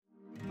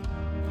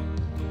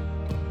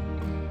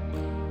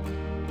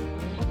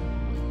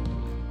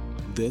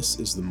This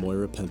is the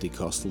Moira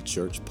Pentecostal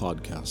Church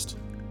podcast,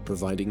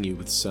 providing you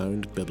with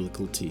sound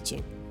biblical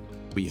teaching.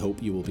 We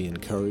hope you will be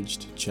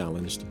encouraged,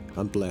 challenged,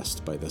 and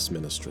blessed by this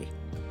ministry.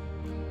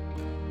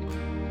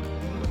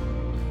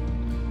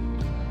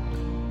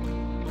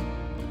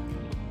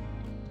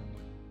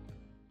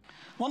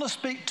 I want to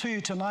speak to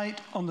you tonight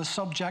on the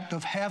subject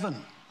of heaven.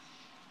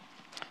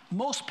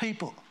 Most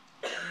people,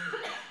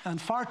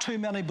 and far too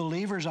many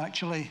believers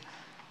actually,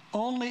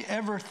 only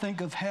ever think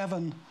of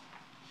heaven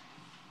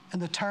in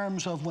the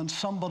terms of when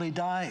somebody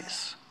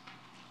dies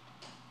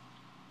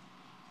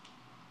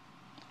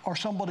or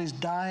somebody's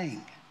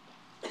dying.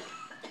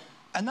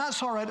 And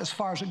that's all right as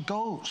far as it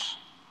goes.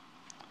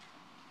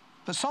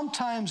 But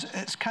sometimes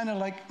it's kind of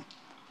like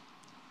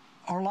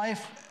our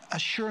life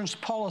assurance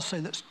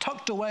policy that's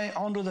tucked away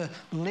under the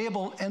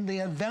label "in the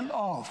event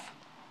of,"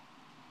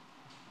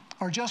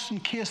 or just in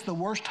case the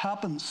worst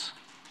happens,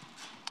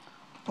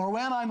 or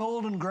when I'm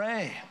old and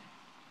grey,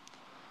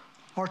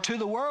 or to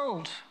the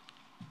world,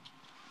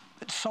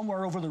 it's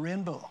somewhere over the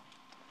rainbow,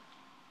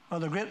 or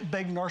the great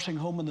big nursing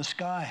home in the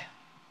sky.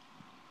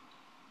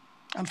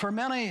 And for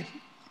many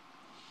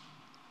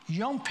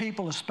young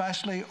people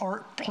especially,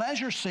 or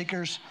pleasure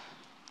seekers,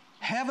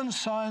 heaven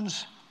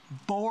sounds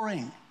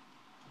boring,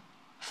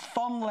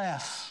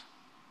 funless,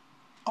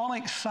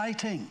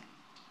 unexciting.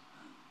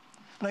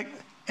 Like,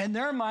 in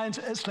their minds,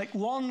 it's like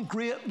one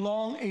great,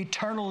 long,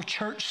 eternal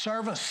church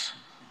service.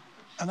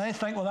 And they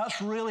think, well,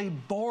 that's really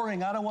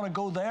boring. I don't want to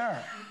go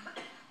there.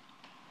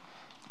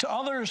 To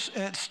others,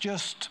 it's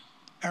just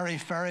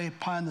airy-fairy,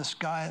 pie in the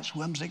sky. It's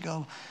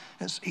whimsical.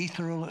 It's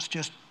ethereal. It's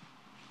just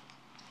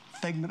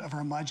figment of our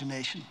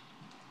imagination.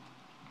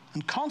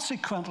 And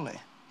consequently,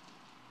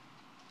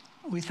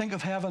 we think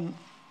of heaven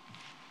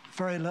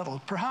very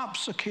little,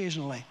 perhaps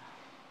occasionally.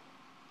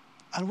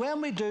 And when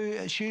we do,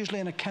 it's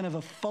usually in a kind of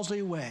a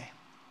fuzzy way.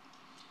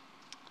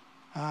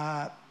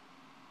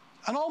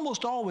 And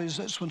almost always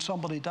it's when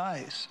somebody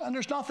dies. And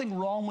there's nothing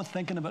wrong with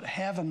thinking about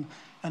heaven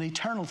and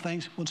eternal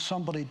things when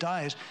somebody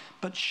dies.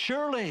 But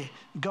surely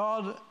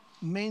God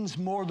means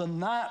more than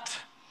that.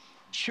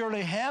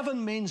 Surely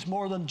heaven means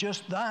more than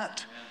just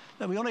that.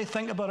 That we only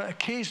think about it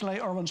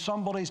occasionally or when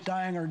somebody's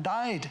dying or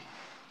died.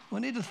 We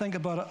need to think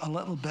about it a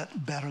little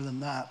bit better than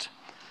that.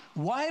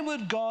 Why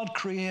would God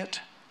create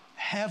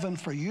heaven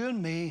for you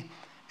and me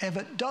if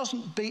it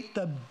doesn't beat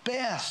the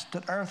best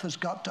that earth has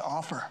got to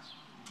offer?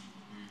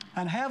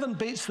 And heaven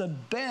beats the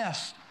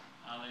best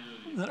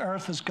that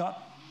earth has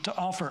got to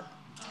offer.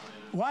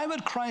 Why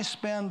would Christ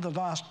spend the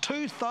last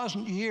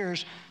 2,000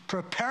 years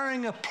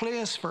preparing a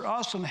place for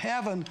us in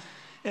heaven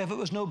if it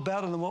was no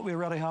better than what we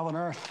already have on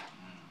earth?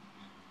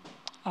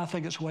 I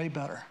think it's way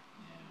better.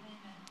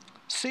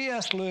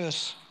 C.S.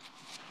 Lewis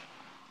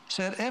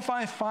said, "If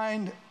I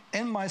find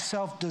in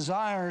myself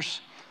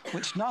desires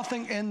which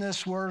nothing in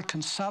this world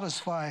can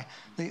satisfy,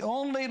 the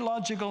only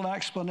logical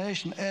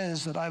explanation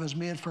is that I was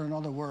made for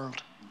another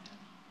world."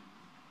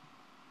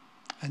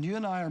 And you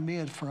and I are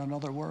made for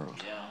another world.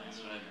 Yeah,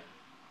 that's right.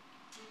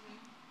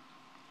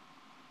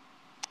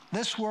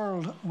 This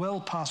world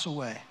will pass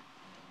away.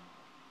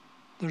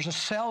 There's a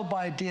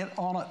sell-by date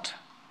on it.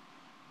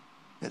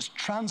 It's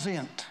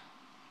transient.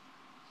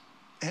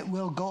 It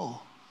will go.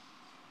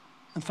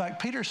 In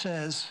fact, Peter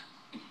says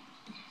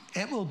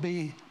it will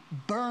be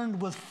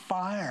burned with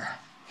fire.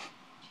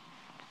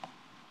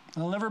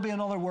 There'll never be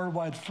another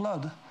worldwide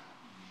flood,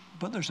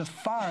 but there's a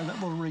fire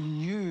that will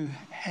renew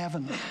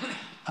heaven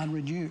and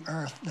renew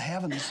earth, the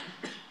heavens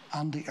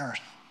and the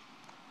earth.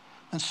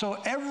 And so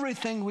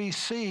everything we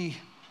see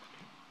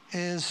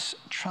is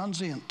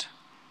transient.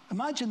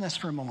 Imagine this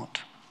for a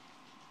moment.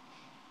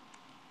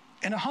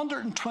 In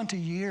 120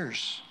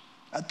 years,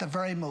 at the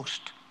very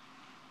most,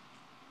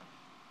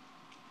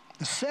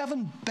 the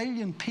 7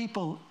 billion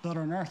people that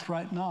are on earth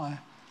right now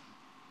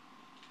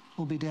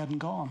will be dead and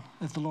gone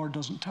if the Lord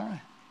doesn't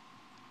tarry.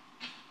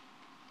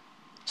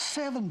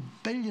 7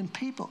 billion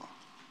people.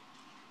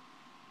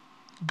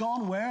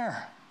 Gone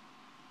where?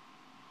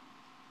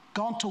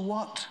 Gone to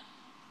what?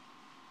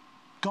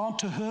 Gone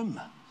to whom?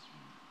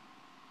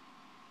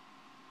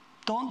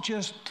 Don't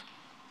just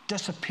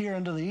disappear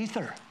into the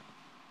ether.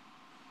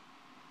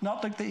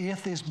 Not like the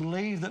atheists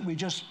believe that we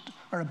just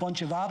are a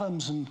bunch of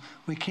atoms and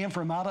we came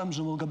from atoms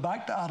and we'll go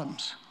back to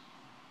atoms.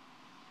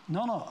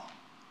 No.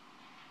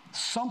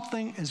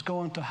 Something is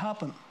going to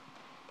happen.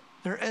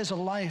 There is a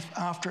life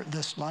after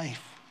this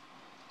life.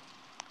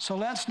 So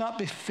let's not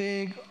be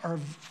vague or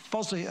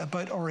fuzzy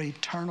about our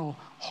eternal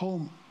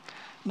home.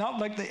 Not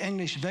like the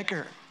English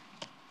vicar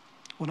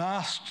when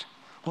asked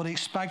what he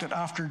expected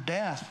after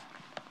death.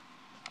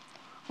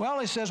 Well,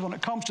 he says, when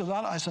it comes to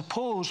that, I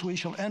suppose we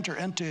shall enter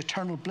into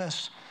eternal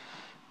bliss.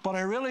 But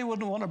I really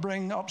wouldn't want to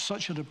bring up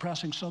such a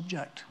depressing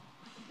subject.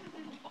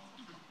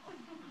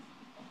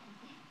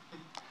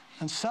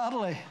 And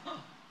sadly,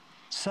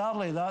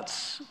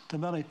 that's to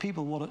many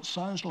people what it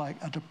sounds like,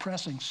 a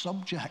depressing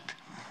subject.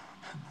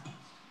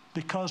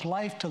 Because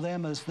life to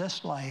them is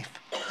this life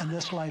and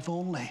this life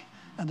only.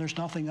 And there's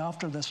nothing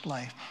after this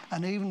life.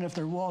 And even if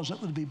there was, it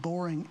would be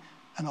boring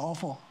and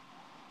awful.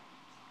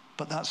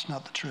 but that's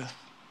not the truth.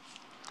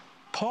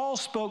 Paul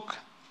spoke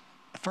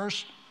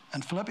first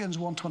in Philippians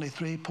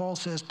 1:23. Paul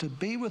says, to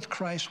be with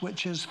Christ,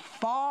 which is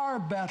far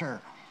better.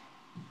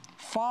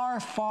 Far,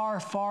 far,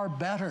 far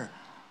better.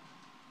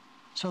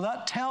 So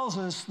that tells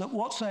us that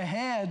what's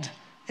ahead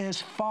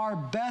is far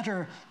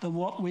better than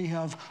what we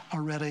have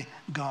already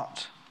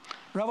got.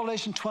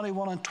 Revelation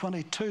 21 and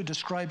 22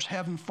 describes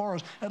heaven for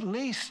us. At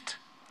least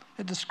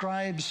it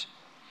describes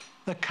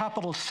the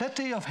capital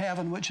city of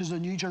heaven, which is the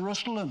New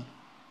Jerusalem.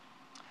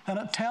 And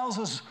it tells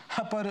us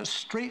about its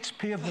streets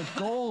paved with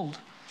gold,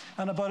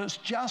 and about its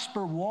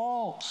jasper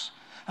walls,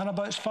 and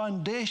about its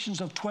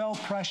foundations of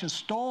 12 precious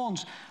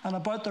stones, and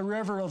about the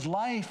river of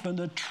life and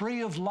the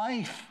tree of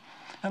life.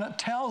 And it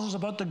tells us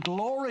about the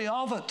glory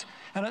of it.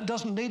 And it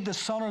doesn't need the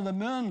sun or the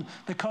moon,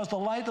 because the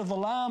light of the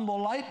Lamb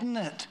will lighten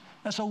it.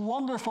 It's a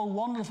wonderful,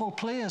 wonderful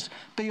place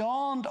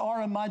beyond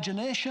our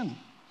imagination.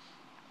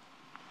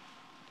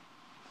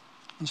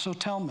 And so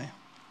tell me,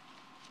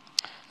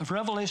 if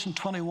Revelation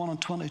 21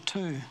 and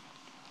 22,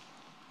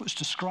 which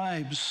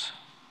describes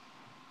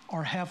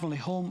our heavenly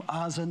home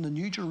as in the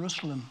New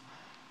Jerusalem,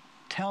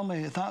 tell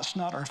me if that's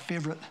not our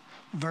favorite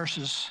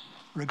verses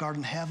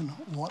regarding heaven,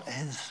 what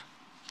is?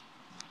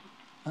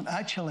 And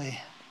actually,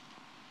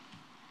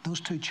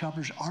 those two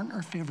chapters aren't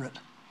our favorite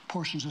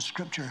portions of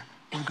Scripture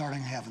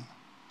regarding heaven.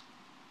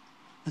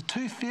 The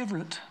two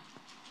favorite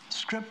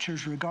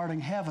scriptures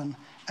regarding heaven,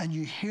 and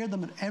you hear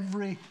them at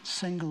every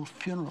single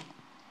funeral,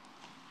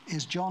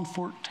 is John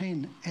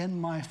 14,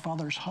 in my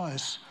Father's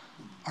house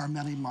are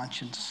many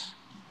mansions.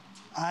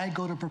 I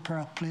go to prepare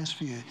a place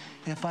for you.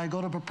 If I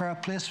go to prepare a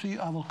place for you,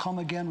 I will come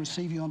again,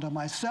 receive you unto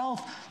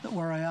myself, that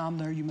where I am,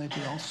 there you may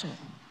be also.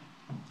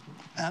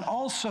 And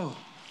also,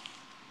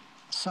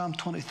 Psalm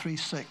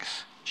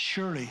 23:6,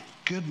 surely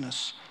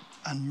goodness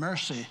and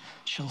mercy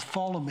shall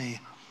follow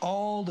me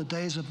all the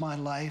days of my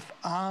life,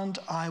 and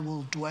I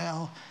will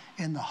dwell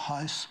in the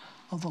house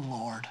of the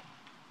Lord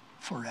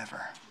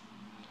forever.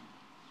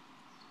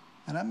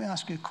 And let me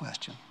ask you a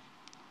question.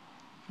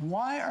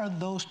 Why are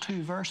those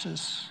two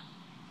verses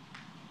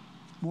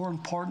more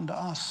important to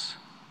us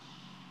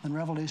than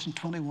Revelation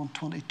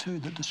 21:22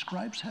 that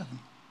describes heaven?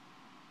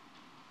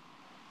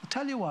 I'll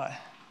tell you why.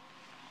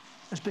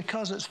 It's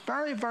because it's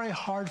very, very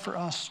hard for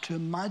us to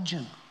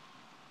imagine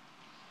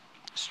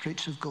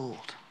streets of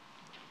gold,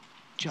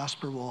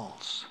 jasper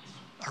walls,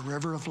 a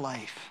river of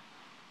life,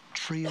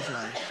 tree of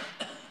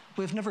life.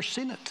 We've never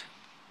seen it.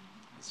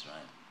 That's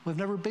right. We've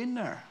never been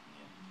there.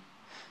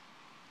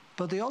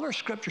 But the other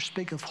scriptures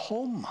speak of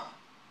home.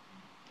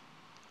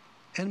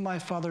 In my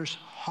Father's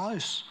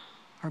house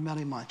are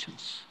many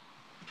mansions.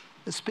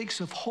 It speaks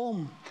of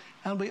home,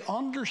 and we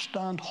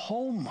understand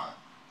home.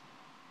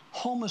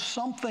 Home is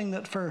something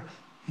that for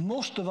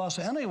most of us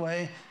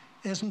anyway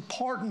is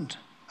important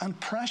and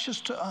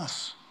precious to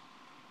us.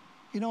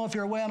 You know, if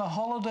you're away on a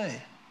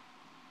holiday,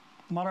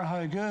 no matter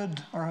how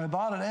good or how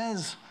bad it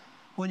is,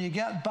 when you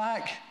get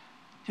back,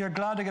 you're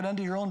glad to get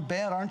into your own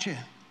bed, aren't you?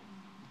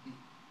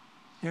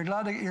 You're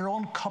glad to get your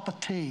own cup of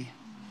tea.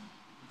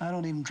 I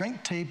don't even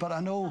drink tea, but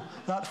I know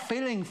that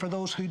feeling for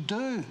those who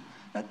do.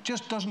 It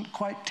just doesn't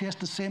quite taste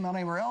the same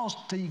anywhere else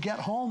till you get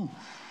home,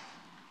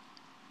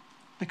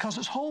 because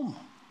it's home.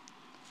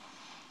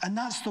 And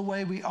that's the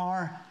way we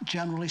are,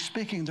 generally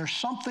speaking. There's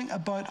something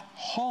about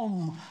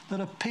home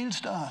that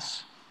appeals to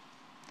us.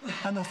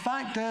 And the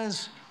fact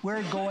is,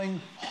 we're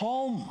going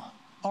home.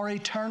 Our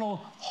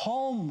eternal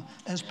home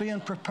is being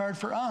prepared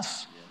for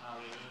us.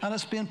 And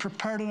it's being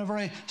prepared in a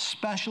very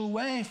special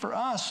way for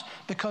us,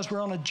 because we're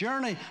on a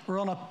journey, we're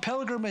on a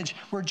pilgrimage,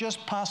 we're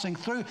just passing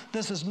through.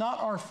 This is not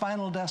our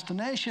final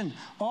destination.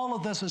 All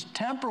of this is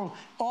temporal.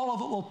 All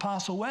of it will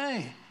pass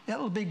away.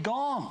 It'll be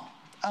gone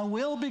and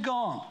will be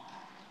gone.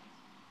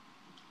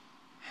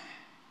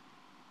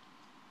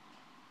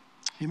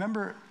 You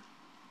remember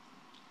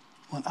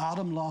when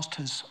Adam lost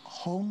his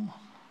home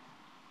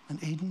in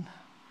Eden,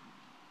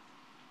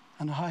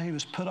 and how he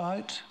was put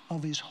out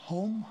of his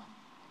home,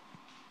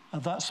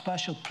 of that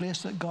special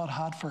place that God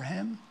had for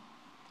him,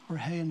 where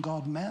he and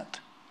God met,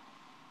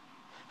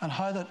 and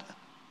how that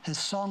his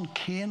son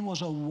Cain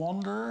was a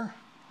wanderer,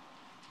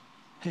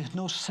 he had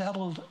no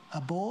settled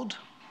abode,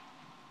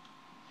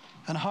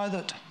 and how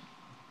that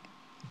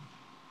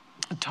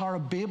at Tower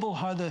of Babel,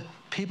 how the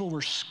people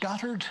were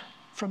scattered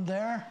from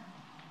there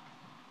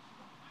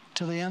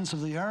to the ends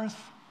of the earth.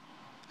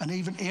 And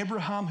even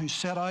Abraham, who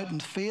set out in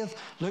faith,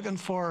 looking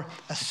for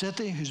a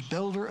city whose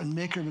builder and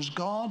maker was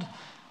God,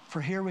 for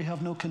here we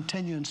have no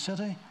continuing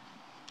city.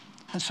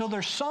 And so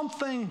there's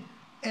something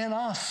in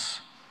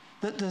us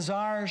that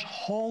desires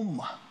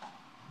home,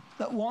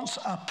 that wants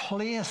a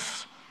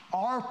place,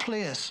 our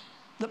place,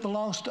 that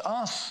belongs to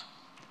us.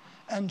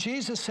 And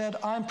Jesus said,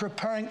 I'm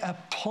preparing a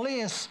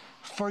place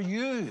for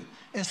you,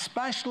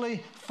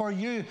 especially for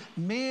you,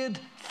 made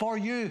for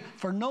you,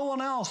 for no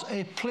one else,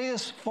 a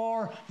place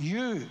for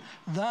you.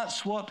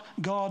 That's what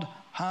God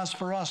has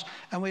for us.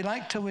 And we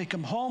like till we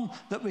come home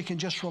that we can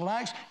just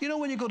relax. You know,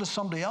 when you go to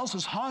somebody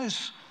else's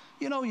house,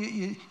 you know,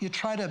 you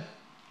try to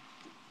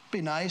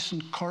be nice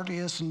and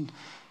courteous and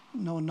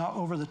knock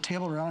over the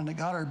table around like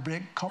that or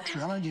break cups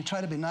around. You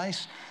try to be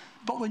nice.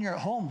 But when you're at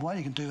home, well,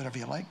 you can do whatever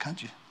you like,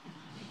 can't you?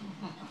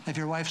 If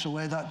your wife's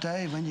away that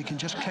day, when you can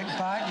just kick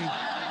back, you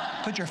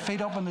put your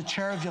feet up in the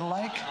chair if you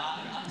like.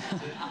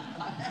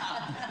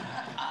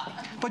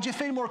 But you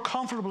feel more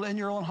comfortable in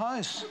your own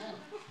house.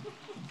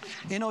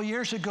 You know,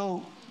 years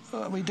ago,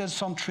 we did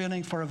some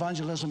training for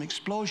Evangelism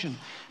Explosion.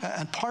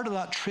 And part of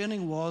that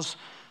training was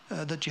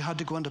that you had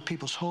to go into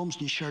people's homes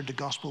and you shared the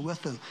gospel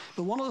with them.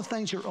 But one of the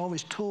things you're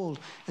always told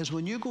is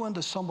when you go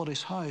into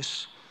somebody's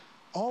house,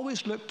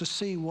 always look to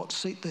see what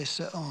seat they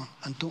sit on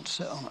and don't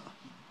sit on it.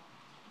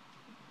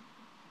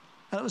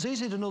 And it was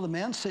easy to know the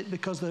men's seat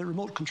because the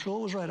remote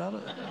control was right at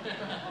it.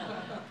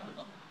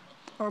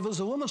 Or if it was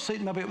a woman's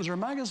seat, maybe it was her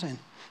magazine.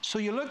 So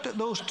you looked at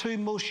those two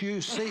most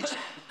used seats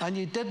and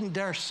you didn't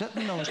dare sit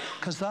in those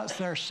because that's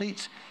their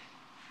seats.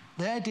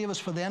 The idea was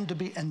for them to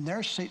be in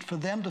their seat, for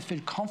them to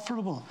feel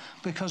comfortable.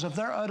 Because if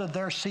they're out of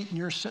their seat and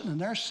you're sitting in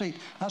their seat,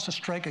 that's a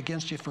strike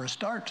against you for a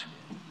start.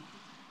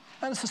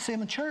 And it's the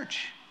same in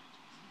church.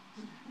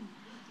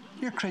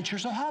 You're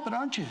creatures of habit,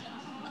 aren't you?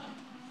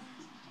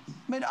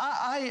 I mean,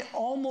 I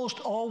almost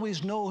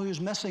always know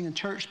who's missing in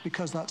church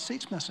because that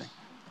seat's missing.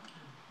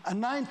 And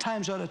 9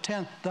 times out of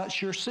 10,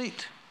 that's your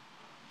seat.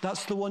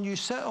 That's the one you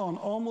sit on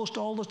almost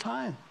all the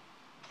time.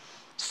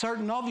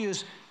 Certain of you,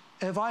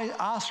 if I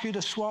ask you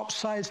to swap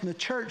sides in the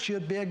church,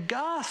 you'd be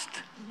aghast.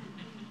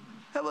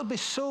 It would be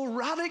so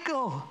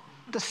radical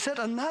to sit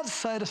on that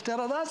side instead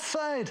of that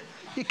side.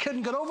 You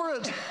couldn't get over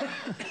it.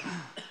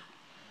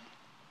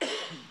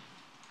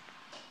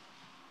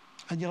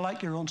 And you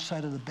like your own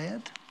side of the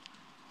bed.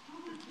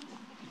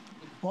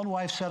 One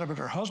wife said about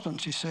her husband,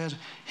 she said,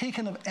 he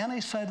can have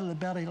any side of the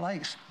bed he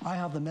likes. I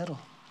have the middle.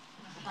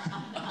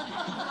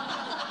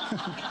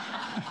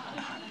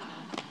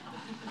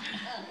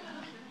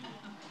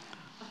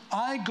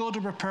 I go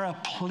to prepare a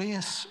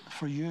place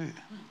for you.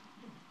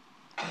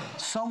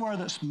 Somewhere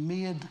that's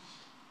made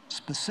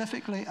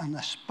specifically and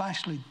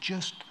especially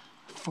just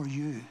for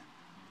you.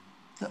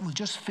 That will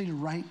just feel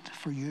right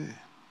for you.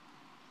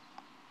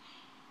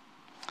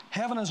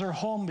 Heaven is our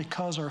home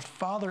because our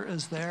Father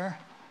is there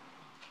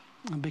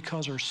and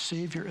because our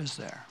Savior is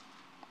there.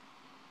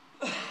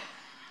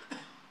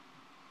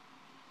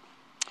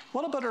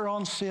 What about our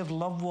unsaved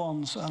loved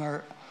ones and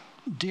our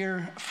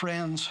dear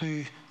friends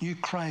who knew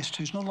Christ,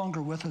 who's no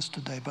longer with us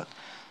today, but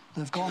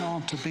they've gone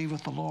on to be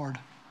with the Lord?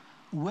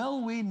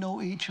 Will we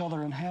know each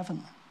other in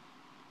heaven?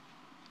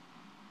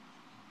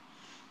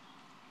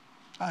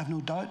 I have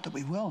no doubt that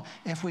we will.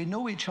 If we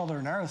know each other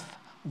on earth,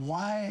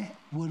 why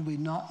would we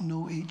not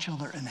know each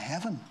other in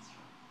heaven?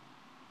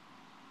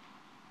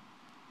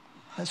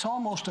 It's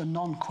almost a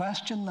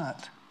non-question,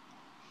 that.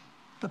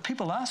 But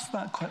people ask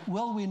that question,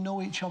 will we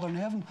know each other in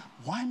heaven?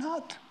 Why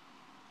not?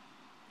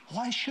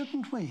 Why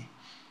shouldn't we?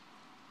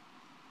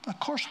 Of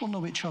course we'll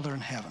know each other in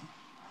heaven.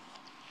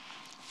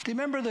 Do you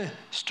remember the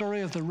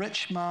story of the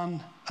rich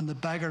man and the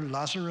beggar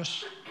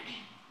Lazarus?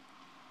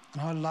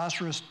 And how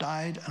Lazarus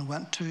died and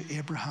went to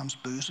Abraham's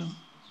bosom?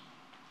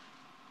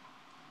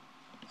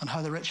 And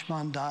how the rich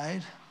man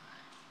died?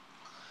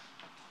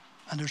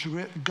 And there's a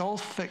great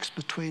gulf fixed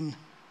between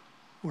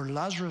where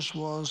Lazarus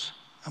was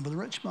and where the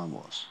rich man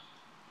was.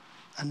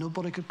 And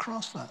nobody could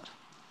cross that.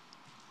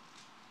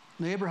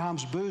 In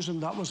Abraham's bosom,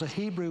 that was a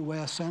Hebrew way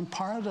of saying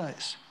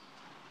paradise.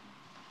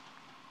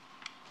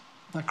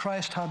 Now,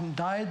 Christ hadn't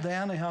died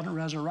then, he hadn't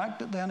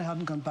resurrected then, he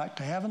hadn't gone back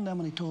to heaven then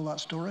when he told that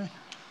story.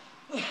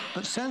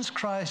 But since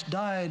Christ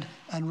died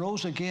and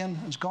rose again,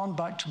 has gone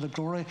back to the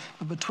glory,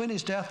 but between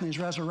his death and his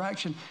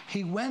resurrection,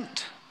 he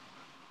went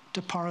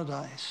to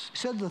paradise. He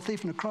said to the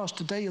thief on the cross,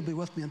 today you'll be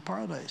with me in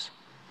paradise.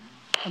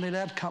 And he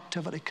led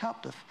captivity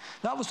captive.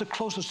 That was the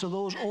closest to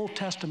those Old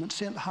Testament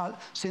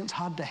saints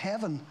had to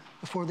heaven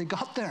before they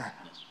got there.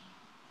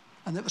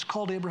 And it was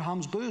called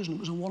Abraham's bosom. It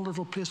was a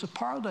wonderful place of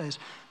paradise.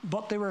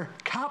 But they were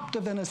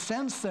captive in a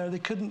sense there. They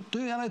couldn't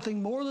do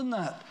anything more than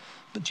that.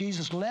 But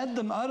Jesus led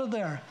them out of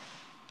there.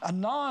 And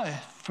now,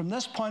 from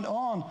this point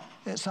on,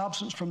 it's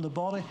absence from the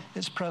body,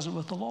 it's present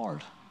with the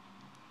Lord.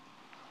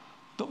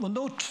 But when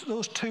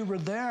those two were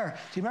there,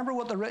 do you remember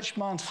what the rich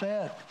man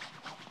said?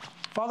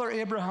 Father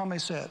Abraham, he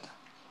said,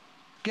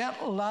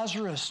 get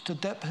Lazarus to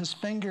dip his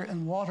finger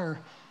in water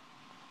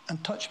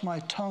and touch my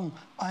tongue.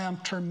 I am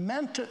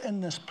tormented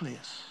in this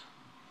place.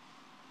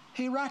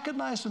 He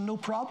recognized them, no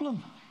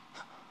problem.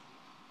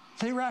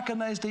 They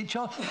recognized each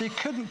other. They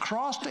couldn't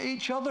cross to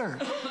each other,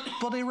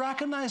 but they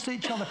recognized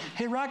each other.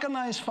 He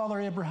recognized Father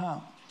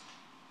Abraham.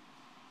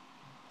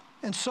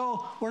 And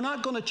so we're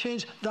not going to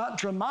change that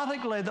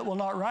dramatically that we'll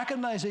not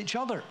recognize each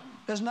other.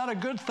 Isn't that a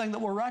good thing that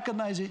we'll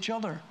recognize each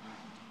other?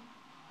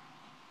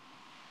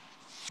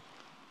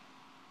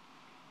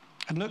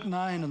 In Luke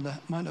 9, in the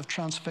Mount of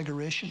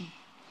Transfiguration,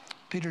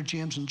 Peter,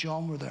 James, and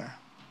John were there.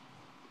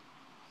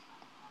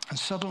 And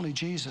suddenly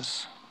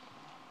Jesus,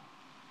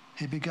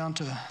 he began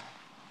to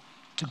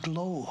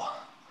glow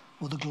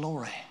with the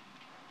glory.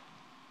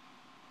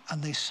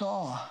 And they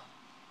saw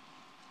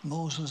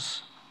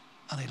Moses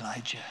and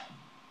Elijah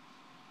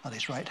at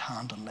his right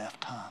hand and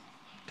left hand,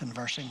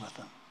 conversing with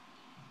him.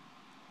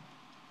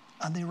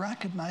 And they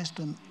recognized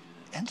him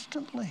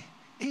instantly,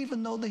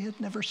 even though they had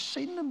never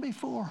seen him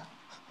before.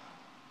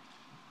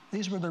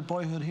 These were their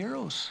boyhood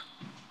heroes.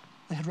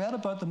 They had read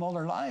about them all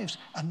their lives,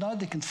 and now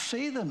they can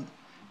see them.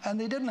 And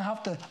they didn't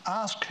have to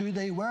ask who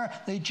they were.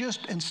 They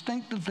just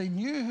instinctively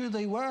knew who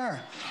they were.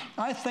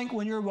 I think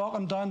when you're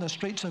walking down the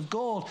streets of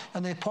gold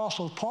and the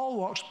Apostle Paul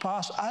walks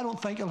past, I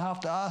don't think you'll have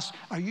to ask,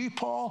 are you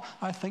Paul?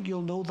 I think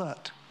you'll know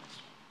that.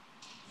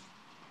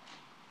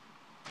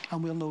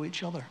 And we'll know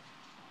each other.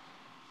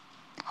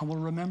 And we'll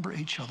remember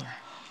each other.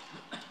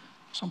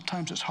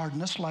 Sometimes it's hard in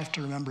this life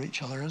to remember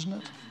each other, isn't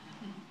it?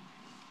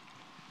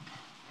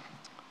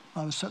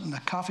 I was sitting in a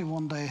cafe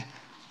one day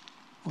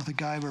with a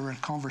guy. We were in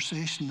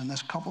conversation, and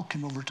this couple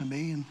came over to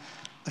me, and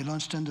they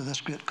launched into this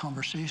great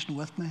conversation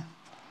with me.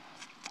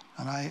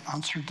 And I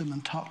answered them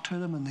and talked to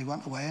them, and they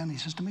went away, and he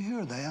says to me, who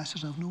are they? I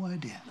says, I have no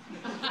idea.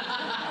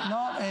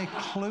 Not a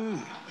clue.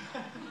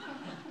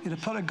 You'd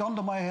have put a gun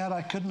to my head,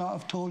 I could not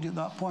have told you at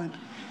that point.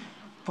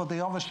 But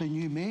they obviously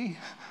knew me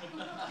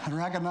and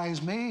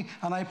recognized me,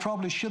 and I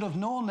probably should have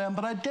known them,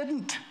 but I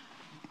didn't,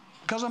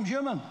 because I'm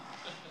human.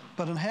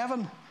 But in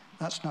heaven,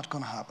 that's not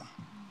going to happen.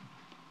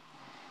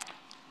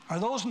 Are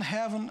those in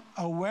heaven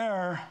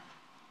aware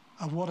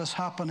of what is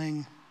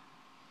happening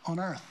on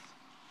earth?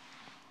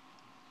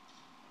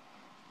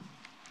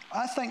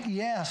 I think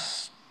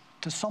yes,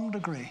 to some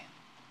degree.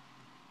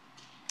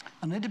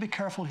 I need to be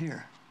careful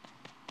here,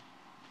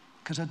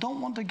 because I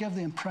don't want to give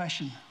the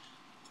impression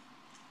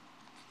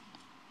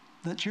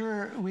that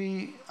your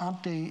wee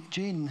Auntie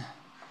Jean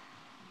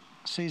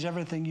sees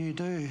everything you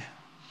do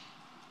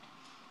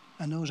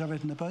and knows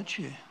everything about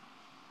you.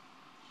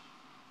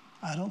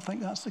 I don't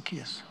think that's the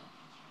case.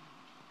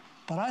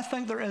 But I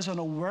think there is an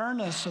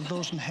awareness of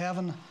those in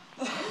heaven,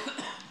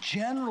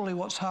 generally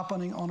what's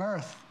happening on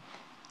earth.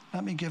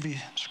 Let me give you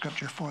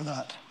scripture for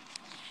that.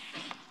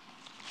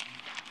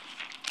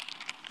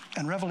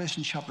 In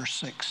Revelation chapter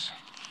 6.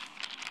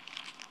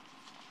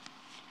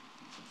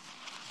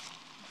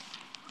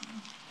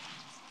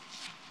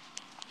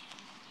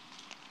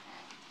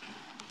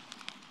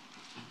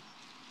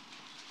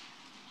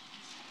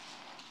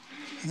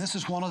 And this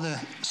is one of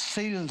the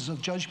seals of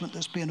judgment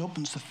that's being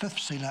opened. It's the fifth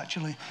seal,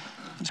 actually.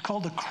 It's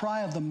called the Cry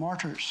of the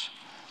Martyrs,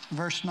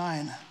 verse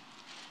 9.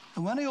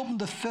 And when he opened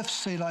the fifth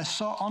seal, I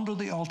saw under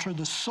the altar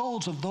the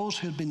souls of those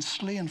who had been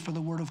slain for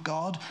the word of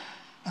God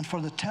and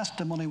for the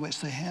testimony which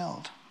they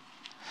held.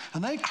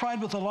 And they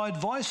cried with a loud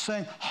voice,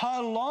 saying,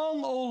 how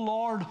long, O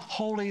Lord,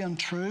 holy and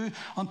true,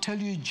 until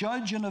you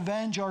judge and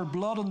avenge our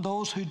blood on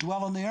those who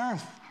dwell on the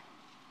earth?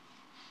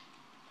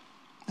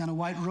 Then a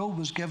white robe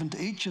was given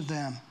to each of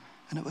them,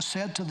 and it was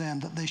said to them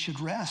that they should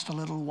rest a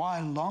little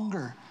while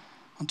longer,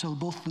 until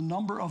both the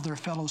number of their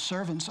fellow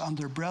servants and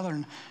their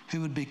brethren who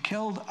would be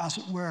killed, as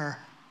it were,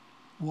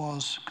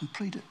 was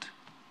completed.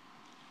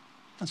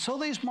 And so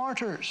these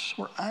martyrs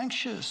were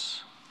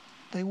anxious.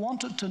 They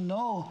wanted to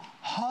know,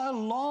 how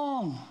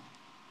long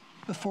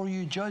before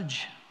you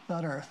judge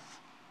that earth?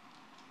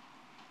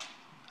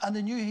 And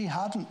they knew he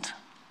hadn't.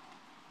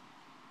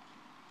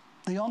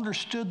 They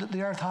understood that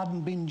the earth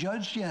hadn't been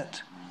judged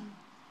yet.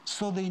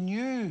 So they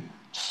knew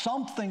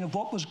something of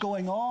what was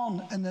going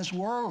on in this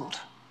world.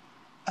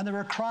 And they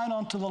were crying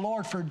unto the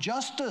Lord for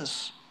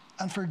justice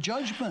and for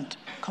judgment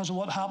because of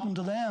what happened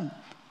to them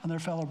and their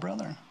fellow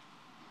brethren.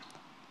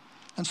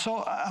 And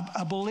so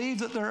I believe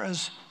that there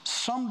is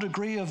some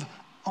degree of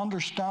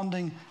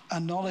understanding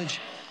and knowledge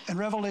in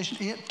Revelation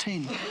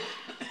 18.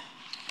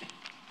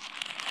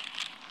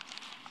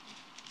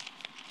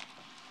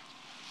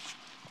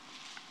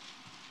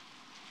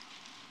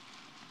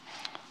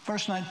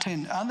 Verse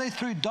 19, and they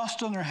threw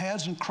dust on their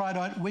heads and cried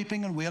out,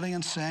 weeping and wailing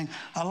and saying,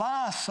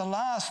 alas,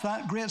 alas,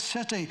 that great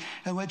city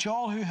in which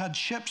all who had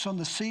ships on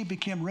the sea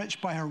became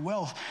rich by her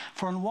wealth.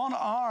 For in 1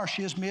 hour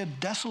she is made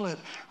desolate.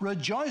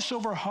 Rejoice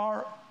over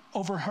her,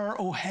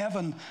 O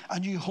heaven,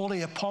 and you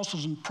holy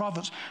apostles and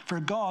prophets, for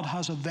God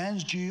has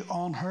avenged you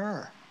on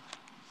her.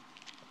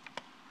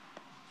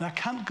 Now, I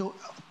can't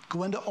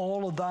go into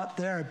all of that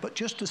there, but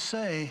just to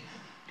say,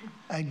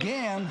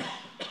 again,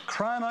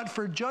 crying out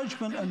for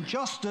judgment and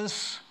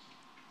justice,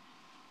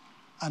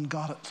 and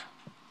got it,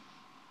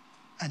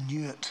 and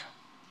knew it,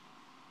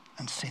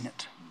 and seen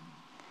it.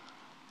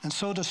 And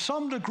so to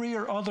some degree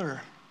or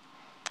other,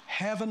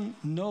 heaven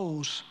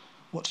knows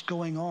what's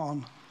going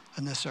on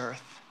in this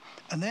earth.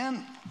 And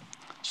then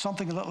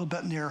something a little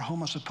bit near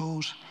home, I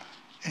suppose,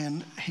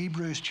 in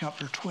Hebrews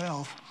chapter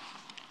 12.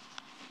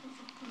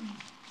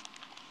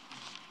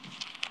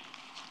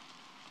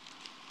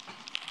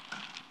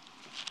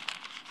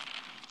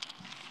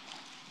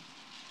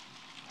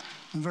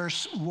 In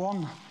verse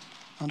 1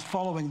 and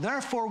following,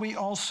 therefore we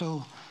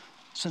also,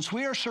 since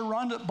we are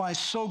surrounded by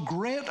so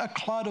great a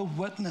cloud of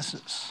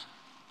witnesses,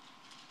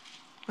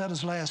 let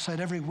us lay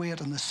aside every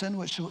weight and the sin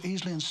which so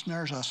easily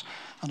ensnares us,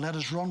 and let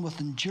us run with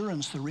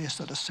endurance the race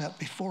that is set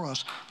before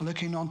us,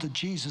 looking unto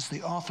Jesus,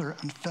 the author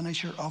and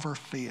finisher of our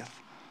faith.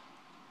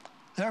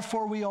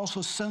 Therefore we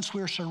also, since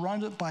we are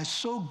surrounded by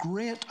so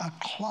great a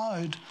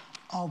cloud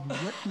of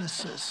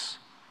witnesses.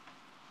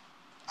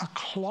 a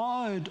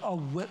cloud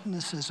of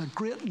witnesses, a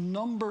great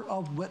number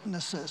of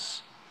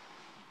witnesses.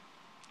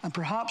 And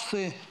perhaps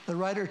the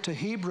writer to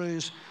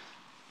Hebrews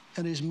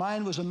in his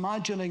mind was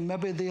imagining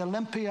maybe the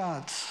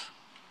Olympiads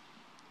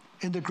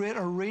in the great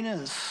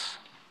arenas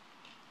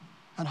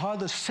and how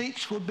the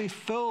seats would be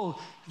full.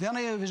 If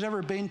any of you has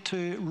ever been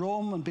to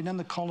Rome and been in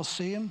the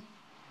Colosseum,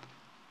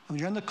 when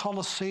you're in the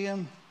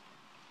Colosseum,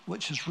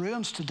 which is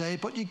ruins today,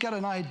 but you get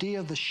an idea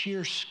of the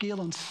sheer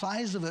scale and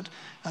size of it,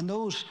 and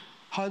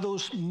how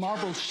those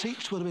marble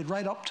seats would have been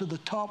right up to the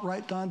top,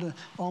 right down to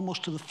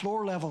almost to the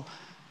floor level,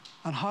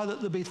 and how that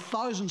there'd be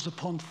thousands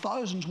upon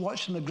thousands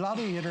watching the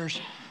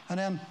gladiators. And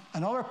then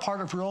another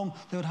part of Rome,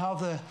 they would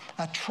have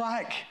a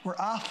track where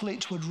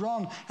athletes would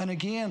run, and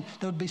again,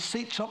 there would be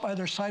seats up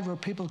either side where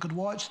people could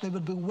watch. They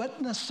would be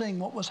witnessing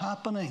what was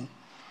happening.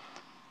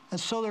 And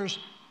so there's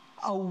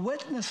a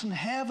witness in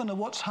heaven of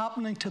what's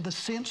happening to the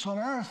saints on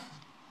earth.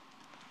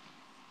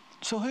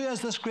 So who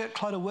has this great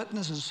cloud of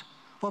witnesses?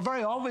 Well,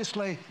 very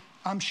obviously,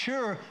 I'm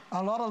sure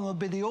a lot of them would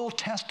be the Old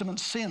Testament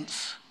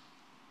saints.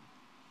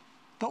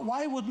 But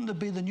why wouldn't it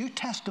be the New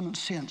Testament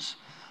saints?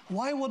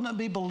 Why wouldn't it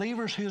be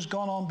believers who has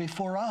gone on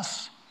before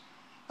us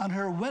and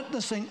who are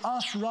witnessing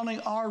us running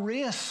our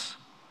race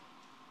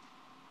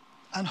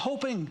and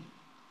hoping,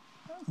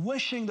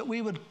 wishing that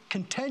we would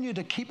continue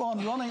to keep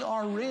on running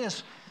our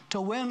race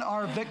to win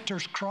our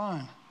victor's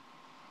crown?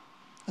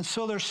 And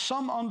so there's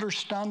some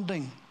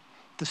understanding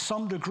to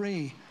some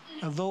degree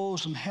of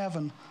those in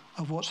heaven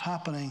of what's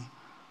happening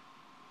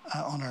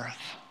on earth.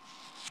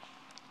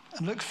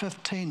 And Luke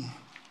 15.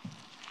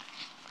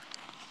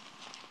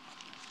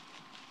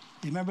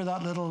 You remember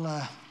that little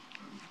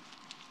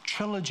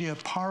trilogy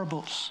of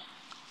parables?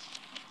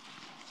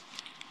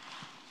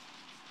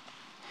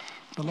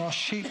 The lost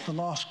sheep, the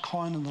lost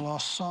coin, and the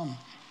lost son.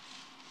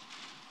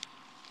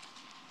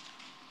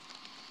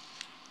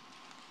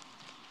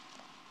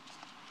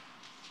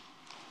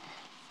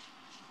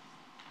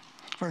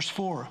 Verse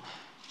 4.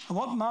 And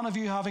what man of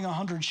you having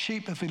 100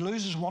 sheep, if he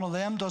loses one of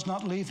them, does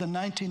not leave the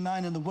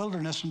 99 in the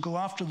wilderness and go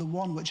after the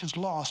one which is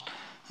lost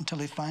until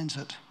he finds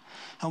it?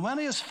 And when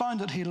he has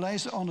found it, he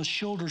lays it on his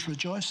shoulders,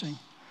 rejoicing.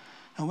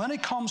 And when he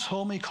comes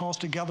home, he calls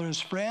together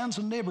his friends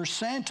and neighbors,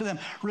 saying to them,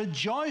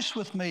 rejoice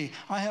with me,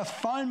 I have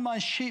found my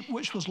sheep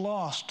which was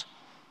lost.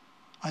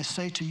 I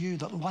say to you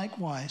that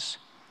likewise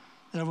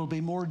there will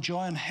be more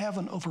joy in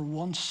heaven over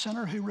one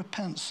sinner who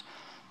repents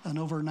than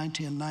over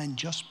 99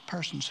 just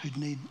persons who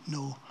need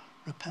no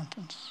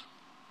repentance.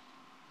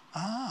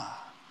 I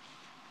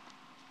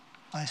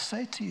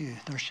say to you,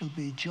 there shall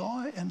be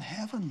joy in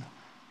heaven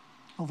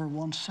over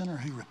one sinner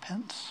who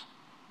repents.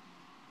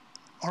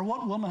 Or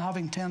what woman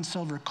having 10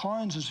 silver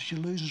coins, as if she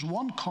loses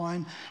one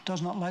coin,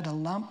 does not light a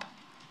lamp,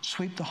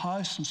 sweep the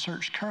house, and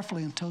search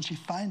carefully until she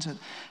finds it?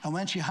 And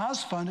when she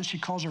has found it, she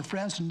calls her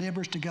friends and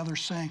neighbors together,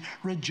 saying,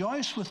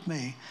 rejoice with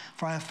me,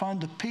 for I have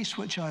found the piece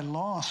which I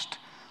lost.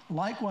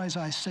 Likewise,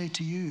 I say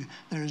to you,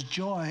 there is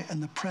joy in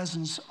the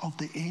presence of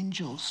the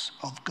angels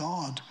of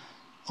God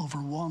over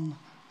one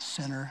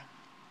sinner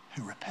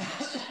who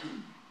repents.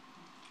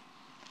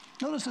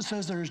 Notice it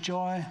says there is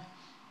joy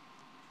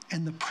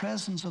in the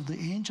presence of the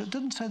angels. It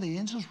didn't say the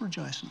angels were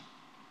rejoicing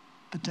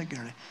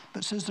particularly,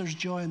 but it says there's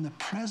joy in the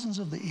presence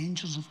of the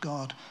angels of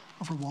God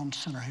over one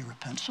sinner who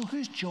repents. So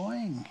who's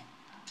joying?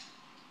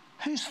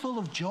 Who's full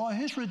of joy?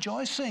 Who's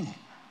rejoicing?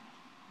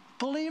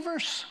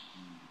 Believers.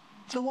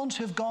 The ones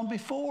who have gone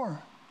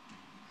before.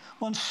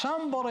 When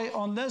somebody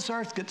on this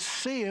earth gets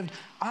saved,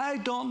 I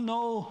don't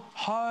know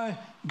how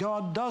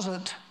God does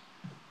it.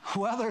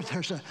 Whether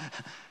there's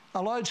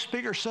a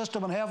loudspeaker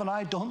system in heaven,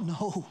 I don't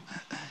know.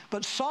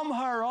 But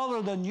somehow or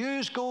other the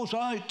news goes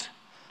out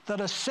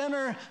that a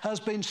sinner has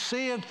been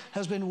saved,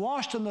 has been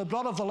washed in the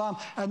blood of the Lamb,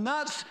 and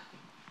that's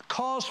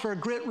cause for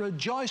great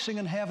rejoicing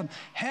in heaven.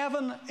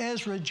 Heaven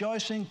is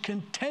rejoicing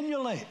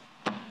continually.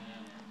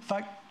 In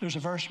fact, there's a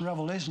verse in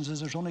Revelation that says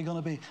there's only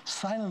going to be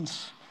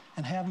silence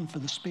in heaven for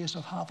the space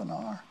of half an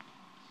hour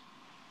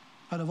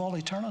out of all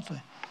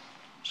eternity.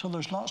 So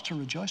there's lots to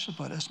rejoice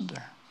about, isn't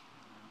there?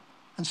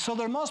 And so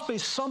there must be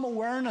some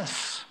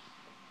awareness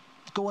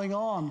going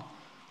on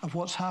of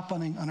what's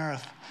happening on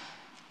earth.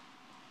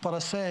 But I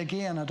say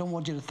again, I don't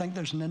want you to think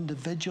there's an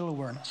individual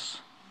awareness,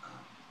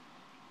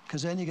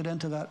 because then you get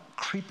into that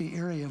creepy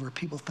area where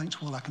people think,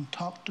 well, I can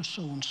talk to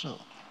so-and-so.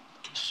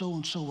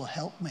 So-and-so will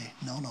help me.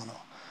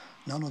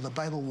 No, the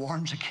Bible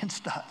warns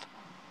against that.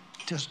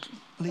 Just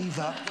leave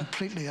that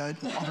completely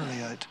out and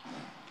utterly out.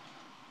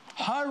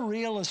 How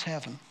real is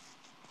heaven?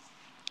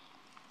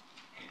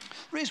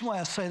 The reason why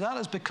I say that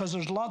is because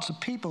there's lots of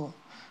people,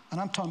 and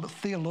I'm talking about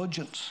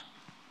theologians,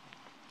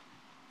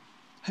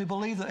 who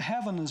believe that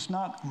heaven is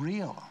not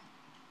real.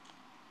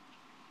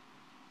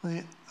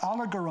 They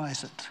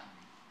allegorize it,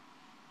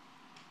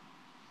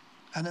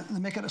 and they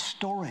make it a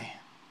story,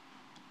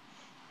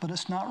 but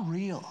it's not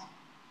real.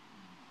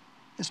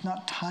 It's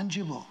not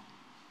tangible.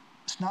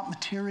 It's not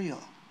material.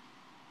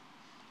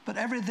 But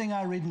everything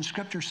I read in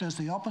Scripture says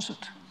the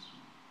opposite.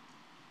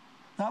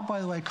 That, by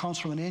the way, comes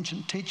from an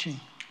ancient teaching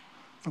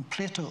from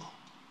Plato,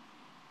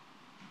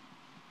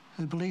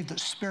 who believe that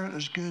spirit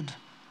is good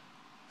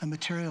and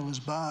material is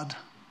bad.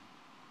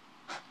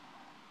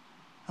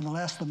 And the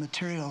less the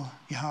material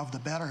you have, the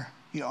better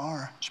you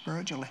are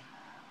spiritually.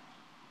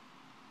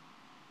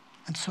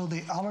 And so they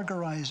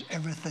allegorize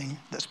everything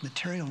that's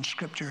material in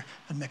Scripture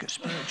and make it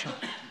spiritual.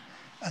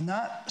 And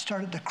that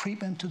started to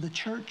creep into the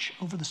church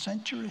over the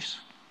centuries.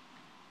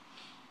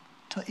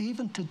 To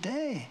even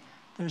today,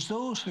 there's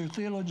those who are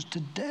theologians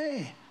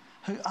today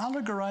who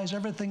allegorize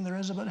everything there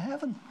is about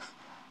heaven.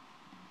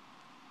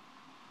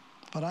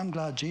 But I'm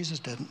glad Jesus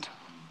didn't.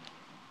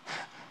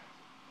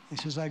 He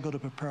says, I go to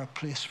prepare a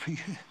place for you.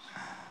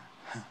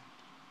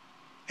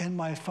 In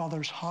my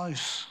Father's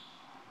house.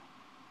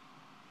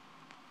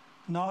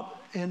 Not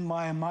in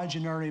my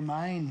imaginary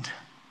mind.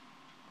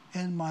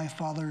 In my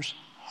Father's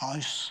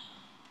house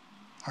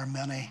are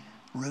many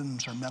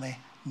rooms or many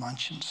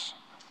mansions.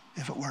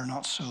 If it were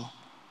not so,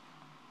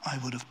 I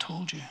would have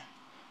told you.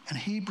 In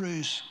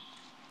Hebrews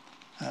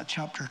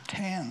chapter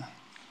 10,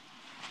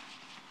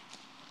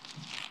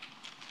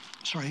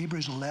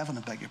 Hebrews 11,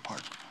 I beg your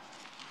pardon.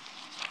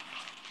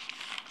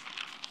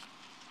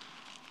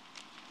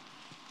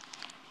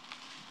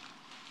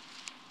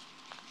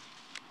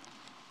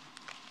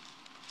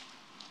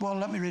 Well,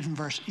 let me read from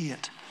verse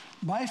 8.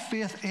 By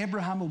faith,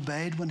 Abraham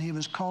obeyed when he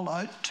was called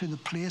out to the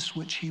place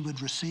which he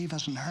would receive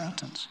as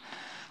inheritance.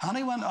 And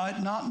he went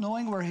out not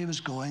knowing where he was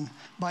going.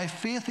 By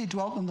faith, he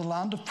dwelt in the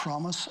land of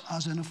promise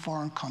as in a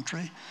foreign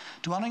country,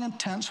 dwelling in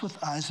tents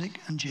with Isaac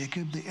and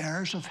Jacob, the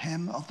heirs of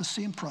him of the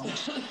same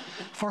promise.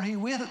 For he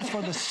waited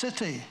for the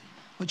city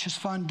which has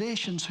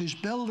foundations, whose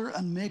builder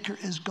and maker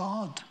is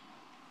God.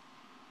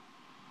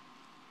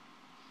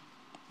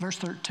 Verse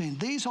 13,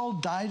 these all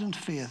died in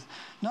faith,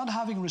 not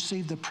having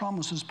received the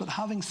promises, but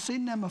having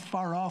seen them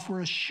afar off, were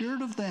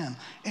assured of them,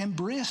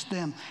 embraced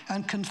them,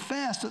 and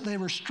confessed that they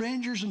were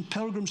strangers and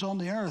pilgrims on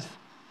the earth.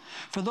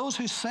 For those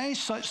who say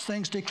such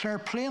things declare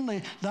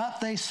plainly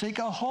that they seek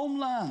a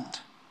homeland.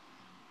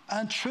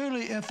 And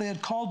truly, if they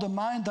had called to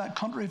mind that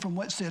country from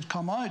which they had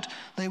come out,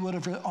 they would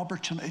have had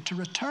opportunity to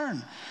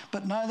return.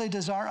 But now they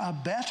desire a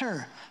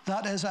better,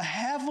 that is, a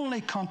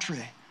heavenly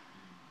country.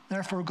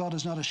 Therefore, God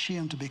is not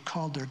ashamed to be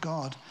called their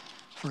God,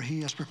 for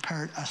he has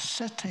prepared a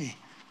city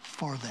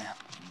for them.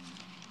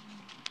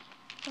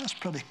 That's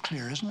pretty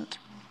clear, isn't it?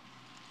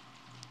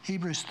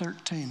 Hebrews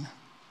 13,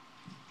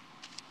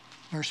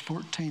 verse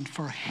 14.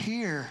 For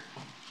here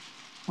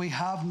we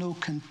have no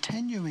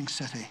continuing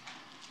city,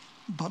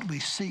 but we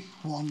seek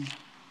one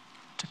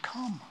to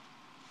come.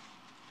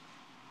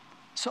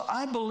 So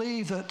I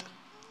believe that,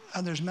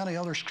 and there's many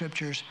other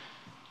scriptures,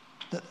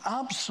 that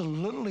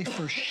absolutely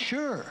for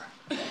sure,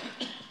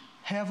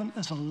 heaven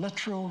is a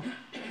literal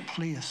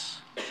place,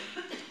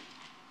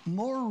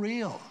 more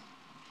real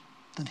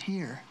than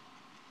here,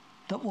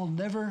 that will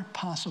never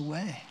pass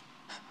away.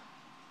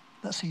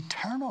 That's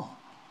eternal.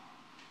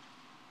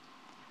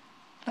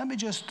 Let me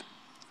just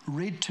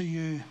read to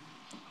you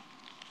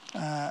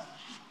a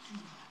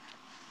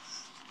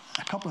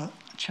couple of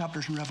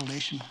chapters in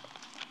Revelation.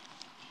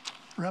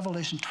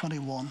 Revelation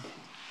 21.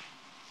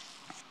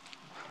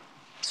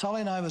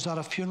 Sally and I was at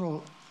a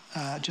funeral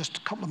just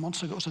a couple of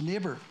months ago. It was a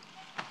neighbour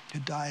who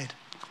died.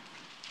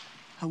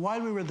 And while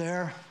we were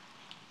there,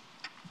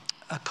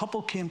 a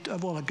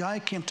guy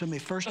came to me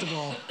first of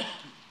all,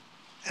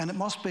 and it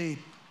must be,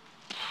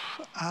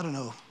 I don't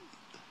know,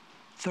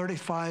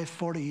 35,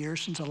 40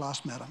 years since I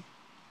last met him.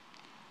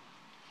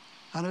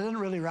 And I didn't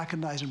really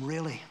recognize him,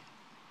 really.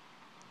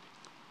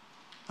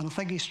 And I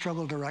think he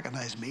struggled to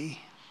recognize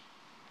me.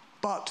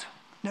 But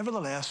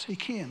nevertheless, he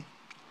came.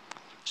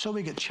 So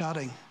we get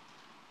chatting,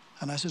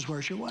 and I says,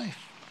 where's your wife?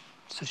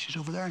 So she's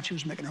over there, and she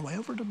was making her way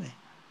over to me.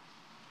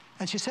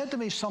 And she said to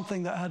me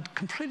something that I had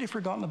completely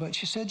forgotten about.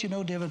 She said, you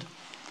know, David,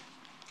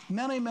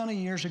 many, many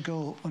years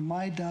ago, when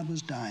my dad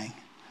was dying,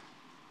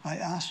 I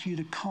asked you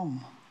to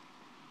come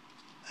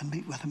and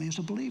meet with him. He was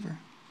a believer.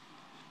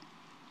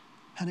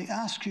 And he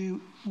asked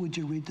you, would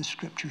you read the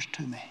scriptures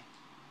to me?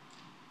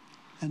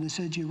 And he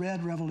said, you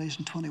read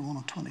Revelation 21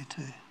 and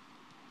 22.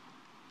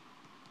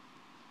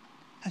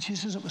 And she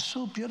says, it was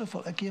so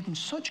beautiful. It gave him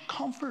such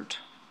comfort.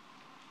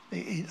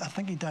 I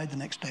think he died the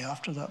next day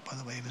after that, by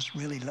the way. He was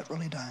really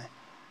literally dying.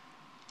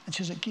 And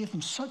she says, it gave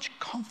him such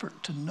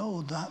comfort to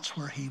know that's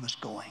where he was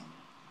going.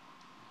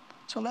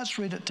 So let's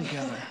read it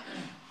together.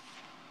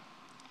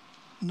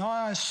 Now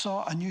I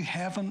saw a new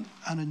heaven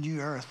and a new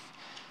earth,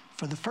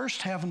 for the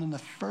first heaven and the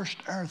first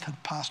earth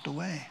had passed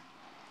away.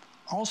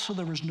 Also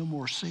there was no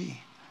more sea.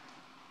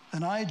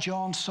 And I,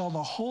 John, saw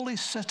the holy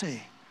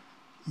city,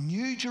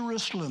 New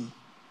Jerusalem,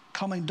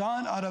 coming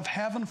down out of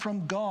heaven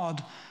from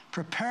God,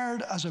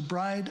 prepared as a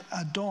bride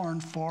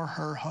adorned for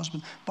her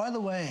husband. By the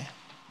way,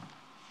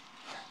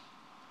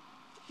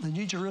 the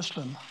New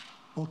Jerusalem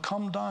will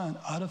come down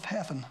out of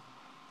heaven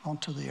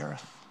onto the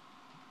earth.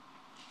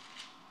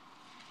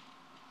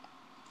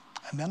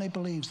 And many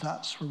believes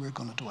that's where we're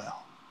going to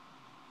dwell.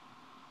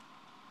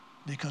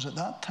 Because at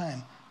that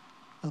time,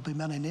 there'll be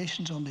many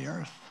nations on the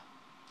earth,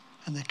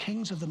 and the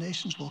kings of the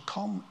nations will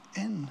come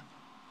in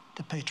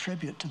to pay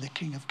tribute to the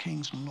King of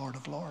Kings and Lord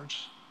of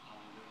Lords.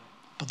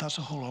 But that's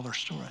a whole other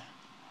story.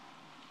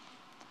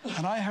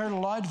 And I heard a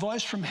loud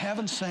voice from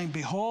heaven saying,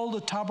 behold, the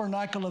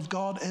tabernacle of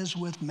God is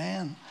with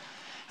men,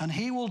 and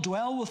he will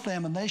dwell with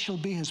them, and they shall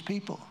be his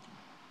people.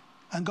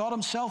 And God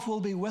himself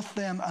will be with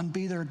them and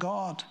be their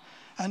God.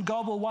 And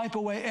God will wipe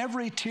away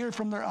every tear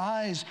from their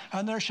eyes,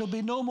 and there shall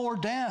be no more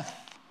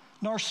death,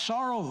 nor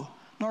sorrow,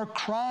 nor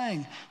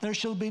crying. There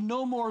shall be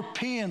no more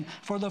pain,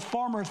 for the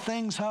former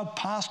things have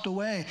passed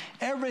away.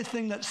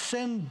 Everything that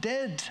sin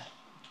did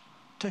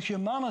to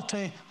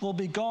humanity will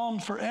be gone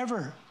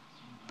forever.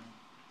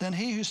 Then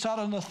he who sat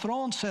on the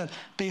throne said,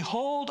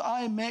 behold,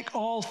 I make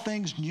all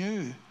things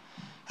new.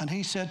 And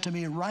he said to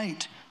me,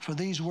 write, for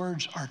these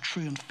words are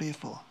true and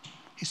faithful.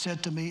 He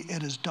said to me,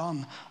 it is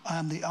done. I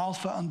am the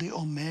Alpha and the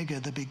Omega,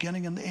 the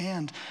beginning and the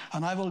end.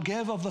 And I will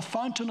give of the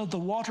fountain of the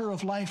water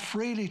of life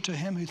freely to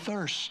him who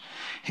thirsts.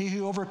 He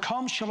who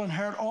overcomes shall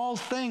inherit all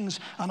things,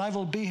 and I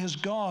will be his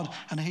God,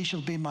 and he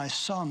shall be my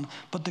son.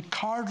 But the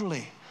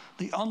cowardly,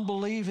 the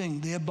unbelieving,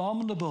 the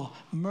abominable,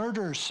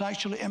 murderers,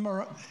 sexually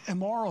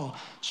immoral,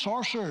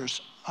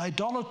 sorcerers,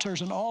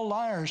 idolaters, and all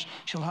liars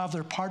shall have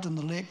their part in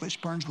the lake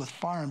which burns with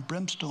fire and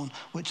brimstone,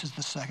 which is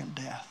the second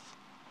death.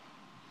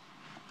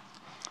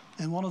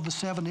 And one of the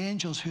 7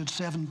 angels who had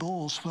 7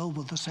 bowls filled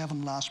with the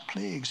 7 last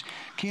plagues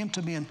came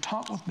to me and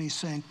talked with me,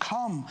 saying,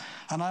 come,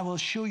 and I will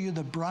show you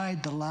the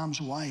bride, the Lamb's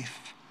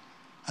wife.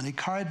 And he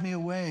carried me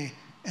away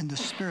in the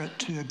Spirit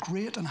to a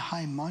great and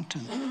high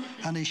mountain.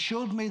 And he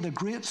showed me the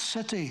great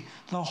city,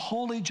 the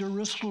holy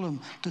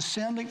Jerusalem,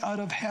 descending out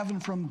of heaven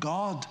from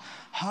God,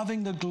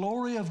 having the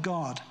glory of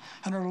God.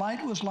 And her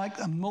light was like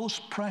a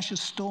most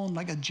precious stone,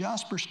 like a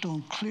jasper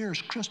stone, clear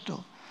as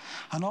crystal.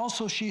 And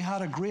also she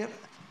had a great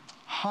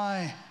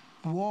high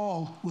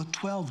wall with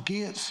 12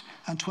 gates,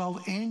 and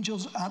 12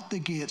 angels at the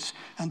gates,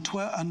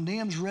 and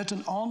names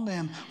written on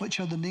them, which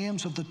are the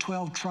names of the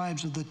 12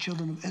 tribes of the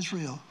children of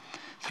Israel.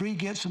 3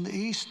 gates in the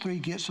east, 3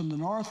 gates in the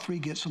north, 3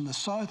 gates in the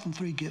south, and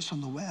 3 gates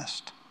in the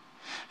west.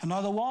 And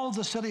now the wall of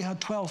the city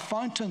had 12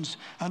 fountains,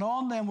 and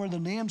on them were the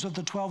names of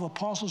the 12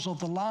 apostles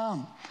of the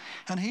Lamb.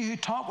 And he who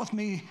talked with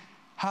me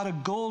had a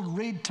gold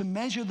reed to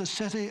measure the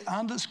city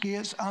and its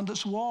gates and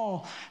its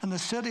wall. And the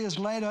city is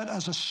laid out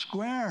as a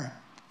square.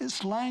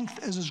 Its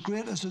length is as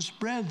great as its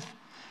breadth.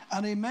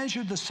 And he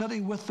measured the city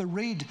with the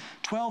reed,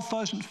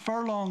 12,000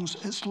 furlongs.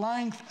 Its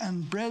length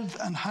and breadth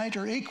and height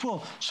are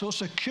equal, so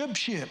it's a cube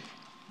shape.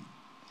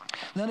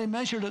 Then he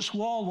measured its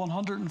wall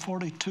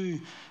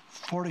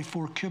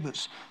 44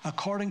 cubits,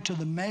 according to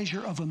the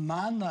measure of a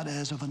man, that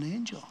is, of an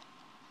angel.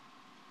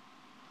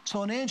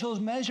 So an angel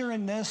is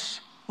measuring this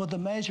with the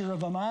measure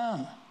of a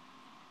man.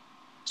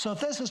 So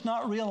if this is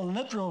not real and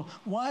literal,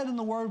 why in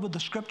the world would the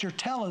scripture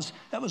tell us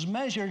it was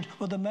measured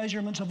with the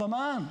measurements of a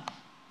man?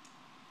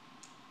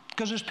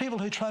 Because there's people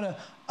who try to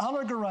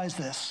allegorize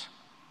this,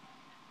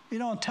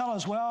 and tell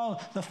us,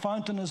 well, the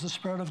fountain is the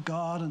Spirit of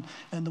God,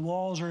 and the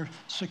walls are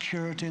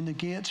security, and the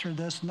gates are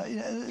this.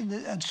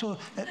 And so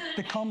it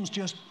becomes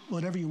just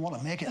whatever you want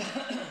to make it.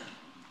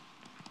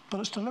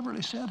 But it's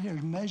deliberately said here,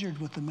 measured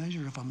with the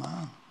measure of a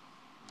man.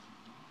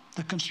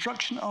 The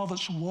construction of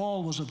its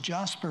wall was of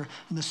jasper,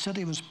 and the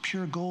city was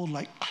pure gold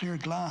like clear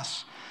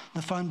glass.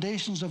 The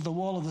foundations of the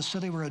wall of the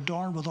city were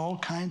adorned with all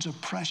kinds of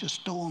precious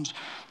stones.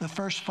 The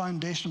first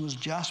foundation was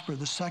jasper,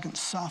 the second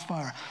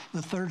sapphire,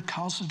 the third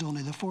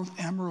chalcedony, the fourth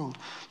emerald,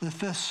 the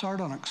fifth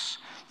sardonyx,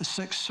 the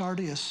sixth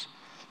sardius,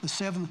 the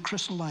seventh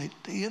chrysolite,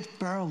 the eighth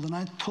beryl, the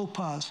ninth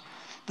topaz,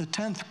 the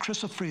 10th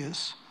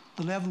chrysoprase,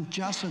 the 11th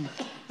jacinth,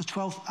 the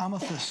 12th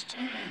amethyst.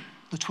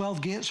 The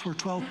 12 gates were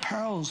 12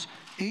 pearls.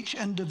 Each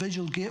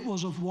individual gate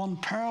was of 1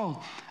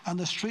 pearl, and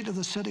the street of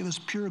the city was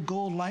pure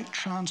gold like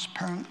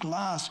transparent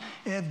glass.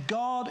 If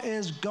God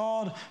is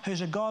God,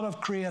 who's a God of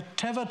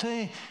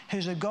creativity,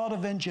 who's a God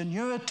of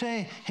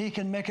ingenuity, he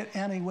can make it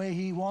any way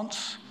he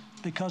wants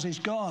because he's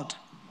God.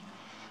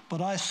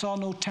 But I saw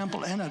no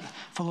temple in it,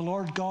 for the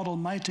Lord God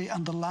Almighty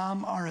and the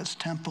Lamb are its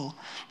temple.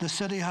 The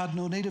city had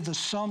no need of the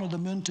sun or the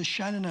moon to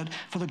shine in it,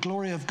 for the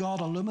glory of God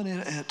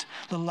illuminated it.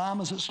 The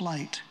Lamb is its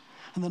light.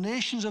 And the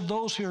nations of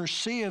those who are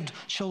saved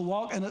shall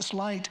walk in its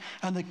light,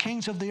 and the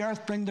kings of the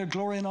earth bring their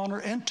glory and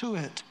honor into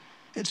it.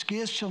 Its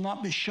gates shall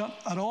not be shut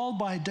at all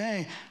by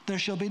day. There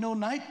shall be no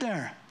night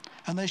there.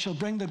 And they shall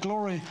bring the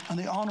glory and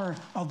the honor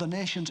of the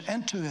nations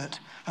into it.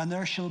 And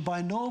there shall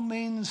by no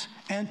means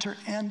enter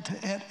into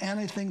it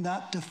anything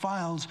that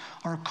defiles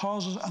or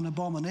causes an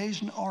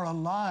abomination or a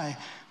lie,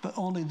 but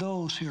only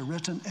those who are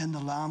written in the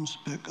Lamb's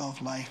book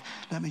of life.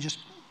 Let me just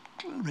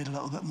read a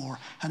little bit more.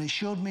 And he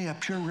showed me a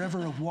pure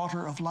river of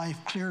water of life,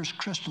 clear as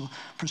crystal,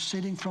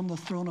 proceeding from the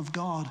throne of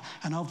God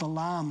and of the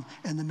Lamb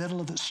in the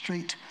middle of its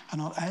street. And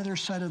on either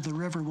side of the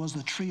river was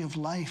the tree of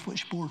life,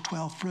 which bore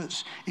 12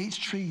 fruits, each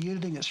tree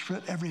yielding its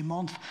fruit every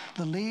month.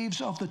 The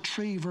leaves of the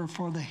tree were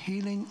for the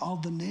healing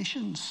of the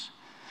nations.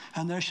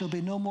 and there shall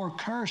be no more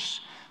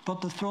curse. But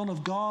the throne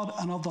of God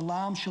and of the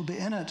Lamb shall be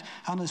in it,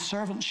 and his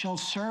servants shall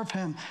serve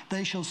him.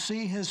 They shall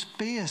see his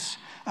face,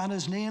 and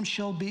his name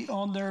shall be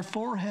on their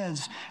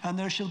foreheads. And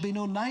there shall be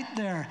no night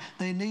there.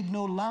 They need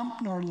no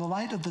lamp nor the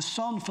light of the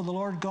sun, for the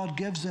Lord God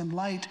gives them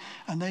light,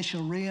 and they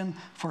shall reign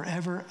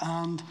forever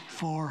and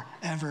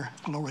forever.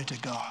 Glory to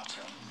God.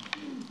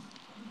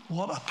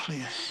 What a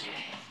place.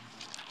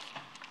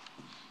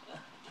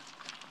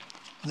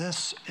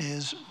 This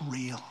is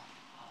real.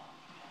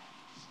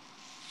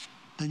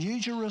 The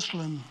New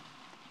Jerusalem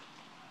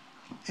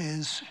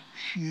is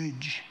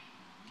huge,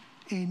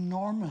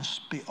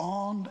 enormous,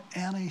 beyond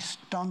any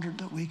standard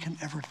that we can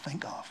ever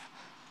think of.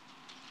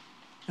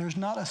 There's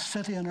not a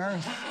city on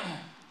earth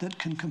that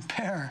can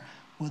compare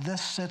with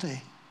this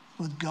city,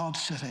 with God's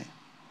city.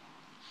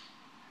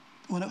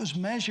 When it was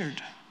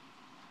measured,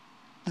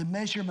 the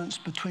measurements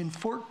between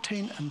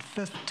 14 and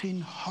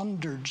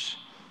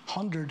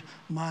 1,500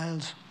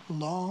 miles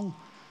long,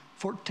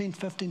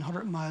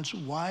 1,500 miles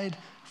wide,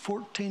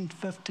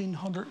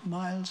 1,500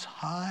 miles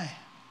high,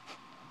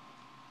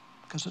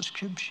 because it's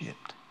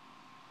cube-shaped.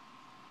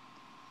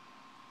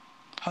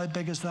 How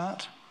big is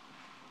that?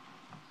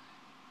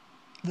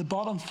 The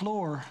bottom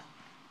floor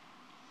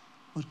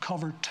would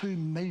cover 2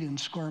 million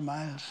square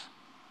miles.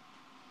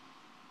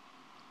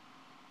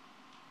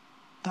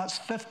 That's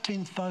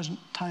 15,000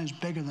 times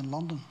bigger than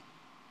London,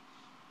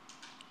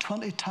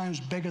 20 times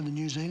bigger than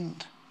New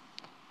Zealand,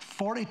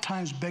 40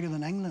 times bigger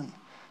than England,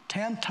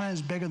 10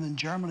 times bigger than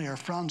Germany or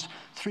France,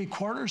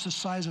 3/4 the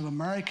size of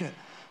America,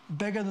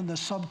 bigger than the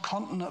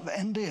subcontinent of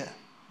India.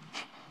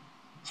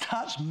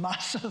 That's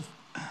massive.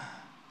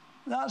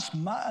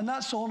 And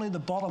that's only the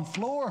bottom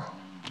floor.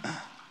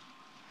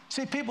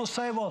 See, people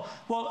say, well,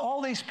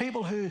 all these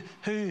people who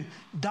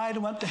died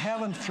and went to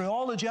heaven through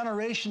all the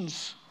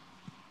generations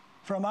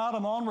from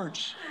Adam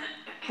onwards,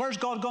 where's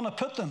God going to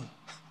put them?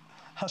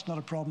 That's not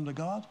a problem to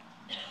God.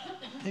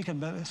 He can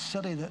build a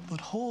city that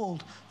would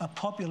hold a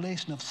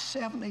population of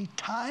 70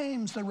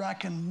 times, they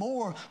reckon,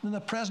 more than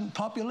the present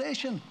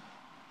population.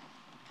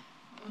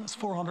 That's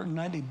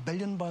 490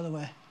 billion, by the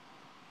way.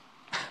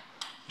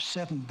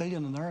 7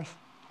 billion on earth.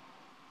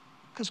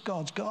 Because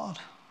God's God.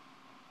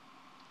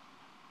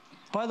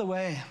 By the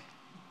way,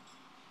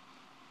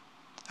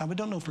 and we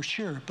don't know for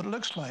sure, but it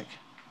looks like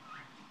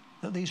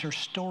that these are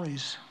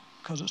stories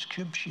because it's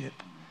cube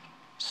shape.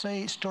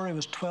 Say each story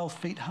was 12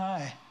 feet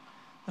high.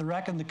 They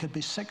reckon there could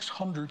be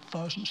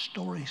 600,000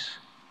 stories.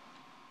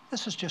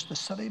 This is just the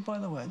city, by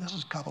the way. This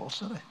is capital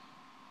city.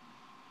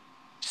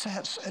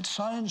 It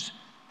sounds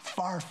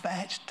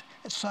far-fetched.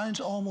 It sounds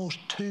almost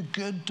too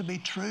good to be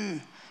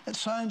true. It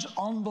sounds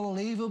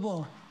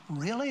unbelievable.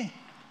 Really?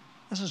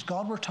 This is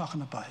God we're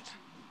talking about.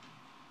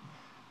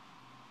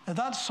 If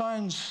that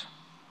sounds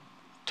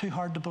too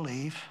hard to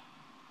believe,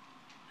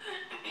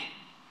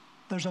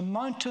 there's a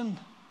mountain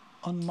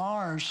on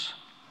Mars,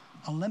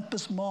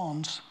 Olympus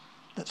Mons,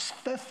 that's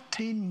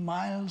 15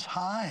 miles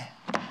high.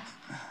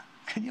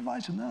 Can you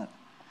imagine that?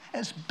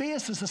 Its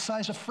base is the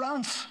size of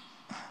France.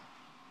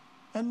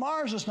 And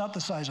Mars is not the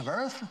size of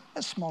Earth.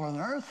 It's smaller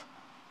than Earth.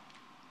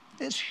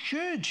 It's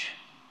huge.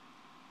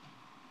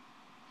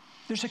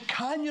 There's a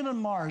canyon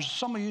on Mars.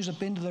 Some of you have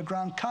been to the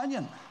Grand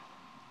Canyon.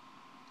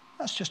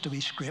 That's just a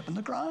wee scrape in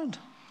the ground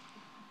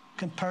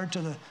compared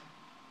to the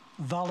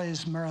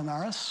Valles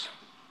Marineris,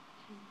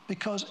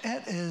 because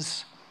it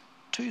is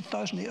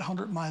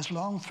 2,800 miles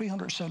long,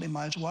 370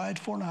 miles wide,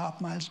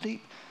 4.5 miles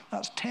deep.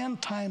 That's 10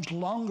 times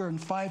longer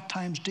and 5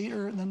 times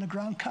deeper than the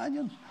Grand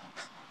Canyon.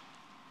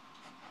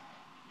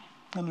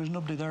 And there's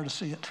nobody there to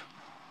see it.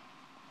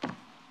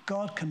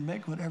 God can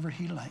make whatever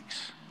he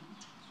likes.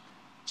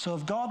 So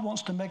if God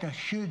wants to make a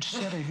huge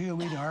city, who are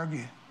we to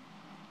argue?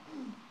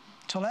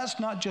 So let's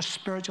not just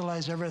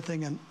spiritualize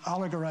everything and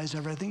allegorize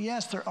everything.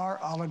 Yes, there are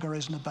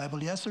allegories in the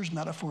Bible. Yes, there's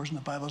metaphors in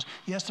the Bible.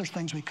 Yes, there's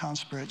things we can't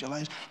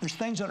spiritualize. There's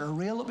things that are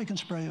real that we can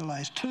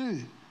spiritualize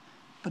too,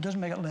 but it doesn't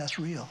make it less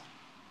real.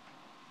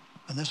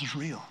 And this is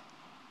real.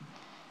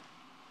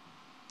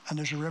 And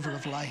there's a river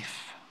of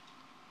life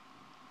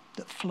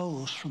that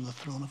flows from the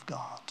throne of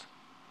God,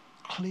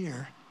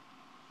 clear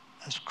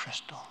as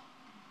crystal.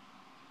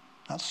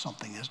 That's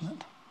something, isn't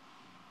it?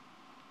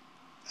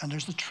 And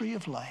there's the tree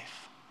of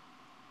life.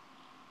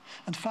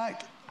 In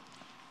fact,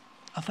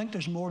 I think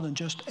there's more than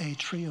just a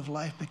tree of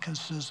life,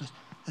 because there's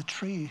a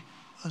tree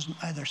is on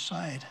either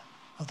side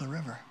of the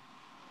river.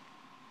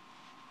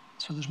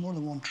 So there's more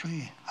than one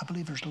tree. I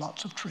believe there's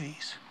lots of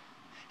trees.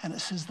 And it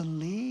says the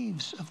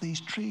leaves of these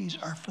trees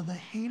are for the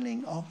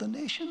healing of the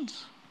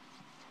nations.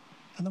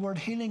 And the word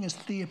healing is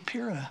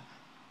theopera,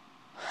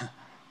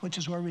 which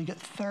is where we get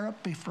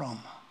therapy from,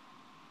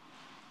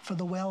 for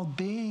the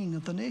well-being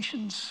of the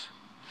nations.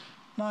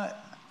 Now,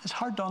 it's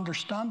hard to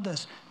understand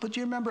this, but do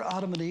you remember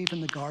Adam and Eve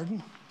in the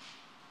garden?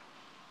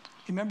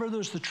 You remember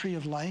there's the tree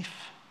of life?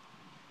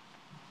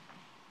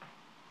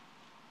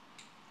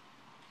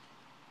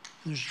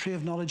 There's a tree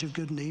of knowledge of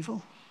good and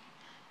evil.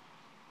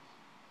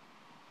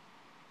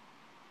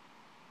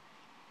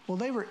 Well,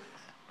 they were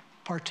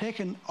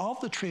partaking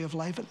of the tree of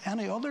life at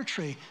any other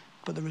tree,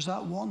 but there was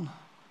that one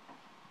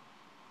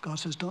God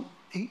says, don't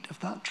eat of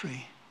that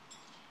tree,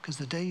 because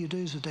the day you do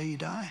is the day you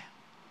die.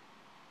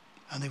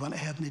 And they went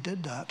ahead and they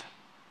did that.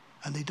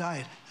 And they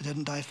died. They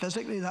didn't die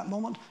physically that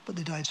moment, but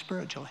they died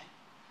spiritually.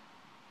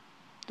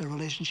 Their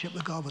relationship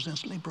with God was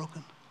instantly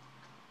broken.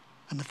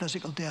 And the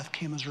physical death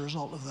came as a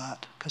result of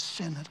that, because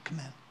sin had come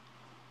in.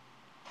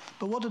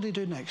 But what did he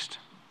do next?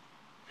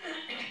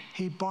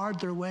 He barred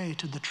their way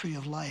to the tree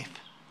of life,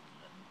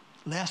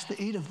 lest they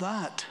eat of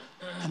that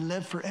and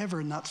live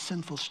forever in that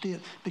sinful state,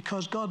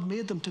 because God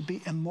made them to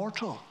be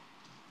immortal,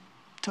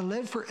 to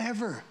live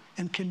forever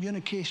in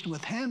communication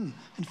with him,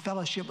 in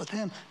fellowship with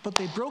him. But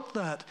they broke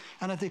that,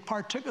 and if they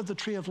partook of the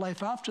tree of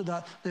life after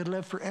that, they'd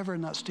live forever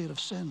in that state of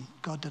sin.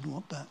 God didn't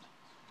want that.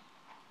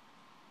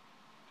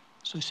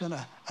 So he sent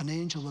an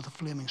angel with a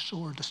flaming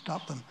sword to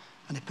stop them,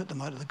 and he put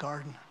them out of the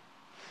garden.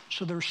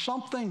 So there's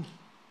something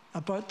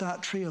about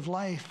that tree of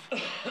life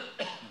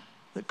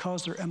that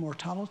caused their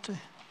immortality.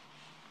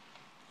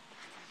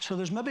 So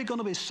there's maybe going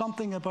to be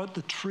something about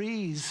the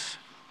trees,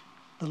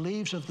 the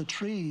leaves of the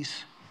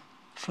trees,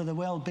 for the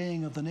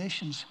well-being of the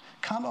nations.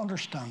 Can't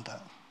understand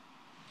that.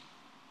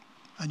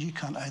 And you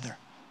can't either.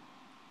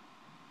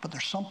 But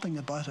there's something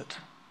about it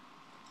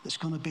that's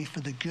going to be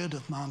for the good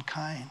of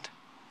mankind.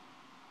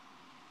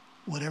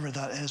 Whatever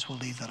that is, we'll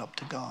leave that up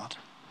to God.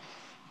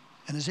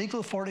 In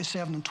Ezekiel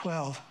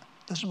 47:12,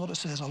 this is what it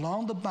says.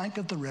 Along the bank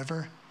of the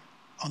river,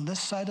 on this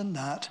side and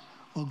that,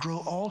 will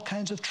grow all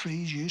kinds of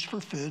trees used for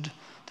food.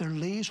 Their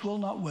leaves will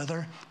not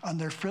wither, and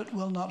their fruit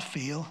will not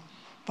fail.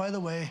 By the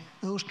way,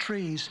 those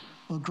trees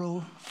will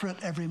grow fruit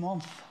every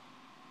month.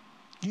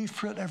 New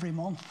fruit every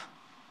month.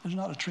 There's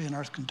not a tree on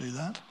earth can do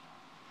that.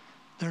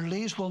 Their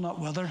leaves will not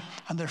wither,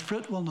 and their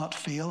fruit will not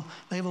fail.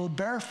 They will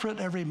bear fruit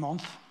every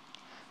month,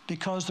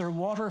 because their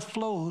water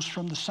flows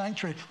from the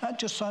sanctuary. That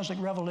just sounds like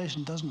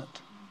Revelation, doesn't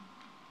it?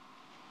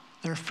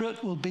 Their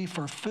fruit will be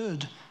for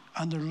food,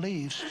 and their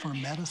leaves for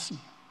medicine.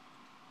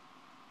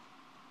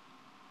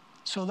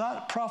 So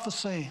that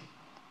prophecy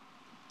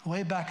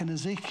way back in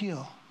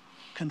Ezekiel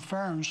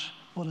confirms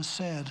what is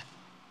said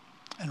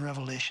in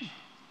Revelation.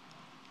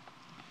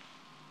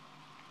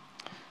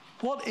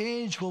 What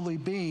age will we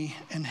be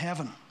in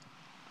heaven?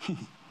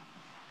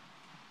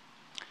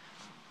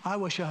 I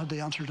wish I had the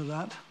answer to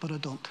that, but I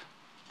don't.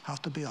 I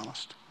have to be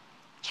honest.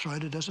 Sorry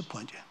to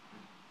disappoint you.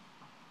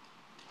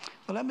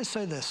 But let me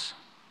say this.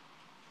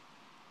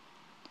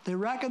 They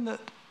reckon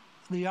that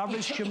the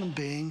average human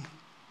being,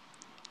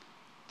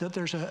 that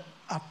there's a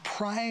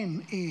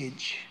prime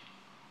age,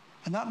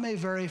 and that may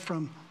vary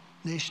from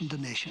nation to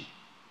nation.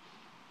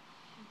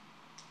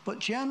 But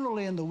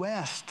generally in the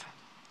West,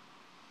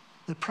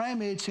 the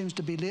prime age seems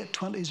to be late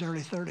 20s,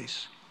 early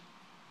 30s.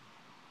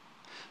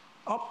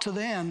 Up to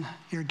then,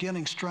 you're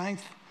gaining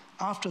strength.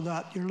 After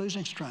that, you're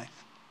losing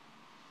strength.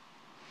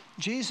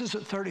 Jesus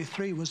at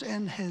 33 was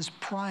in his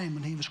prime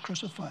when he was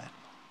crucified.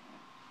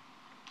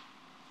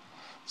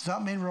 Does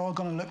that mean we're all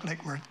going to look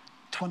like we're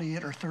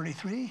 28 or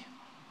 33?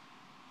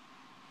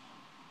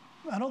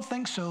 I don't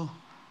think so.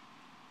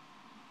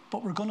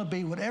 But we're going to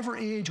be, whatever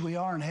age we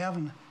are in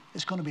heaven,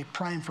 is going to be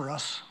prime for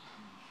us.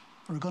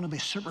 We're going to be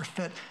super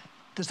fit.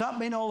 Does that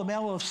mean all the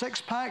men will have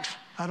six-packs?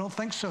 I don't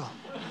think so.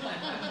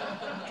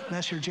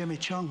 Unless you're Jimmy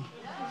Chung,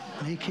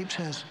 and he keeps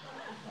his.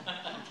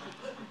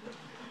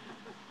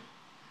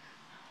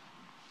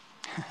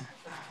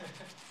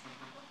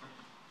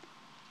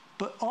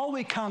 But all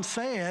we can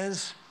say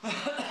is,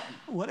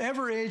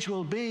 whatever age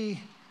we'll be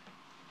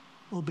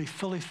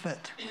fully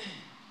fit,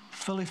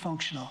 fully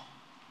functional,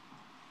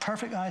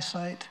 perfect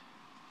eyesight,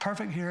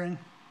 perfect hearing,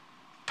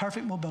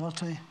 perfect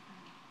mobility,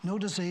 no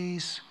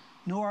disease,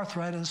 no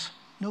arthritis,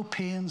 no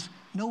pains,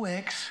 no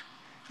aches.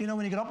 You know,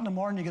 when you get up in the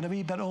morning, you get a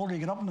wee bit older,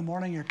 you get up in the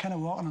morning, you're kind of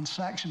walking in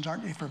sections,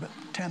 aren't you, for about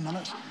 10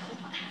 minutes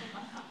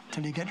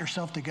till you get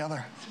yourself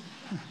together.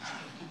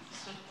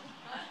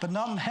 But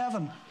not in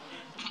heaven.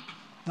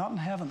 Not in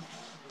heaven.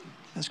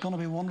 It's going to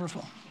be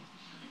wonderful.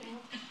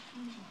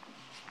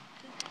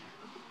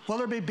 Will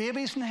there be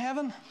babies in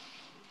heaven?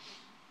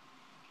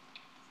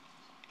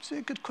 See,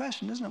 a good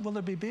question, isn't it? Will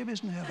there be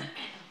babies in heaven?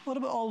 What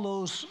about all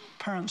those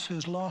parents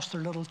who's lost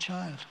their little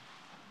child?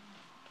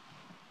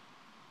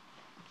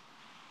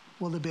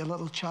 Will there be a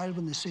little child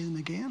when they see them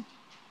again?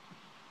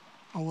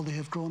 Or will they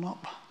have grown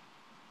up?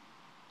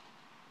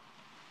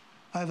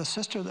 I have a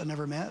sister that I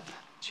never met.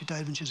 She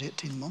died when she was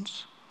 18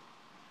 months.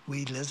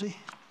 Wee Lizzie.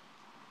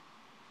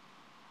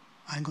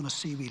 I'm going to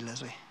see wee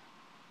Lizzie.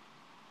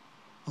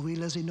 Will wee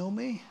Lizzie know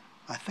me?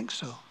 I think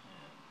so.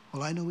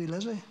 Will I know wee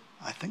Lizzie?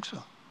 I think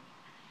so.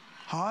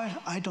 How?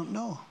 I don't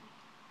know.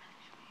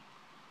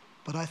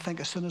 But I think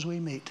as soon as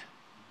we meet,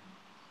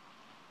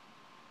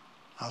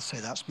 I'll say,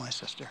 that's my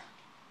sister.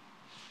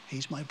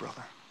 He's my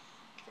brother.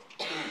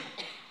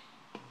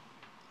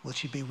 Will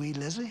she be wee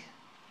Lizzie?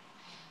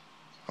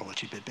 Or will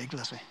she be big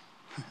Lizzie?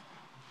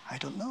 I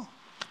don't know.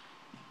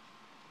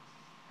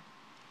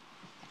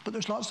 But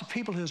there's lots of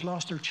people who have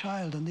lost their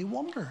child and they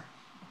wonder,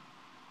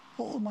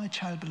 what will my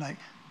child be like?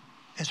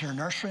 Is there a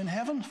nursery in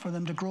heaven for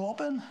them to grow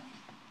up in?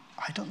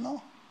 I don't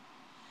know.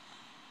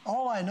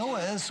 All I know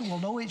is we'll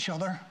know each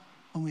other.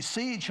 When we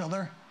see each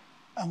other,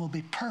 and we'll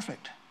be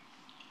perfect.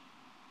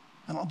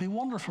 And it'll be a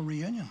wonderful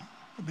reunion.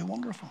 It'll be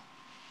wonderful.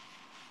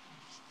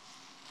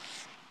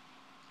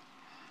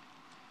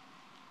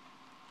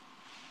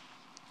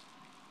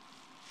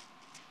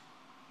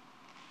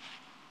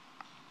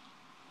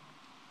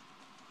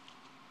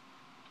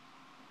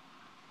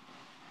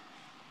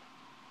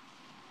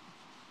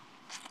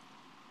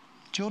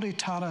 Jodi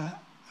Tara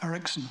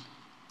Erickson,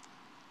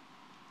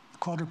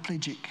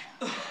 quadriplegic.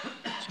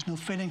 She's no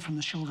feeling from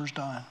the shoulders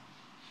down.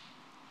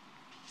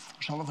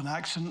 Result of an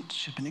accident.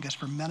 She's been, I guess,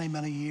 for many,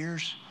 many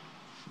years,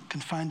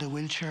 confined to a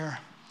wheelchair.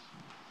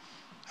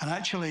 And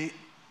actually,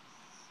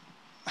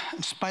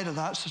 in spite of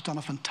that, she's done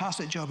a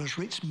fantastic job. Has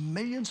reached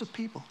millions of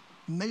people,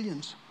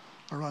 millions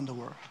around the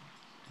world.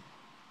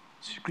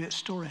 It's a great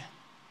story.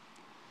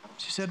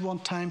 She said one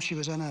time she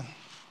was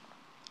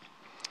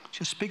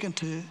speaking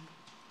to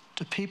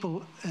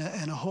people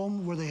in a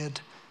home where they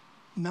had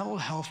mental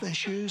health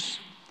issues.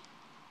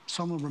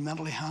 Some were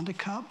mentally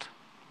handicapped.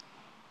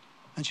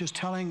 And she was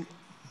telling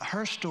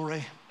her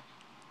story,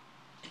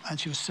 and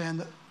she was saying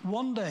that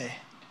one day,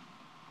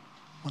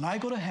 when I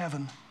go to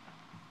heaven,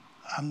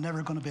 I'm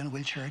never going to be in a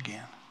wheelchair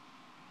again.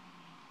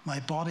 My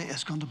body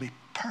is going to be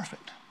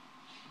perfect,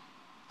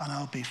 and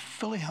I'll be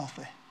fully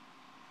healthy.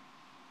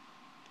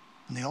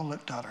 And they all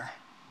looked at her,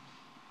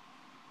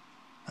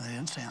 and they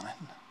didn't say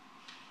anything.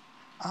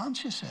 And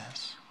she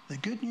says, the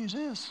good news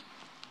is,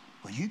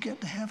 when you get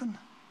to heaven,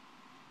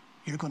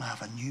 you're going to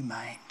have a new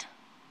mind,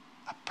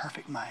 a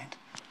perfect mind.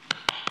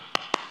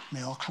 And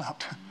they all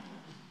clapped,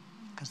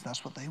 because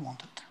that's what they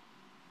wanted.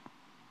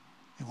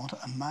 They wanted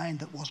a mind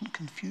that wasn't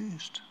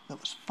confused, that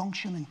was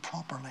functioning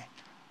properly,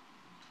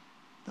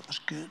 that was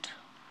good,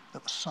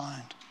 that was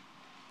sound.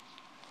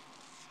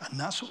 And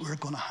that's what we're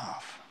going to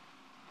have.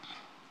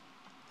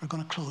 We're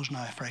going to close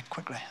now very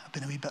quickly. I've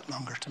been a wee bit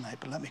longer tonight,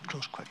 but let me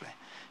close quickly.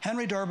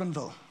 Henry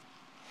Durbinville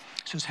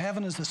says,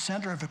 heaven is the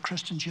center of a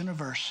Christian's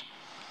universe,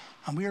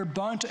 and we are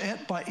bound to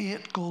it by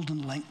 8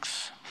 golden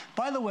links.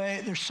 By the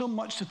way, there's so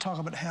much to talk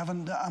about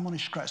heaven that I'm only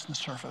scratching the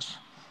surface.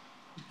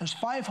 There's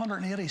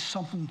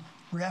 580-something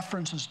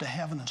references to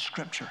heaven in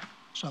Scripture,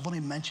 so I've only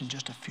mentioned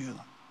just a few of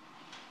them.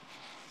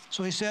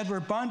 So he said, we're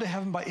bound to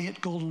heaven by 8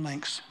 golden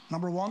links.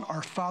 Number 1,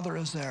 our Father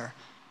is there.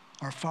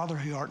 Our Father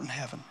who art in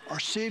heaven.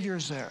 Our Savior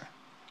is there.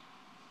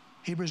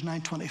 Hebrews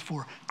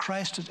 9:24,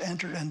 Christ has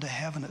entered into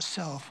heaven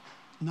itself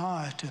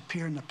now to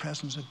appear in the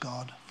presence of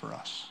God for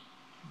us.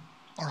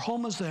 Our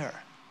home is there.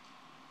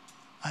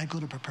 I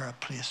go to prepare a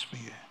place for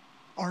you.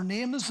 Our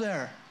name is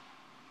there.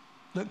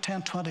 Luke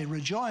 10:20,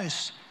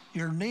 rejoice,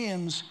 your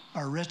names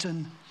are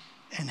written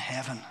in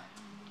heaven.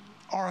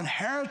 Our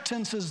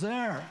inheritance is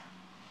there.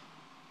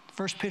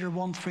 1 Peter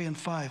 1:3 and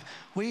 5.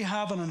 We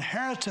have an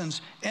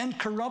inheritance,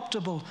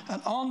 incorruptible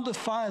and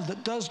undefiled,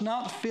 that does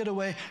not fade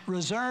away,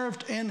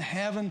 reserved in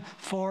heaven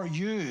for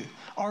you.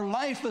 Our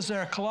life is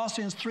there.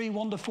 Colossians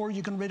 3:1-4,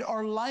 you can read it.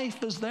 Our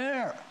life is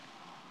there.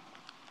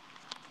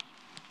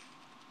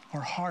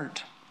 Our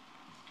heart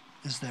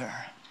is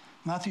there.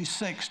 Matthew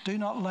 6, do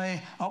not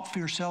lay up for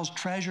yourselves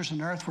treasures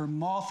on earth where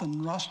moth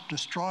and rust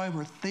destroy,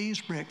 where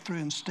thieves break through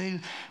and steal,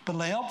 but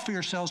lay up for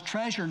yourselves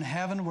treasure in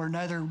heaven where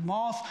neither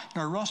moth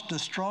nor rust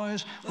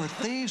destroys, where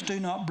thieves do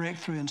not break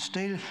through and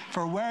steal.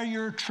 For where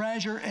your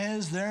treasure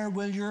is, there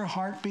will your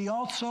heart be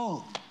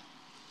also.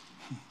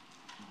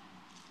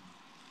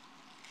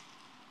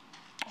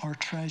 Our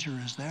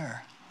treasure is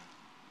there.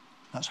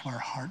 That's why our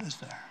heart is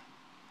there.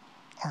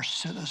 Our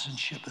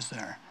citizenship is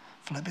there.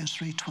 Philippians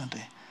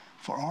 3:20.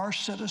 For our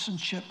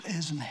citizenship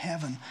is in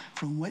heaven,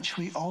 from which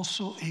we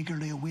also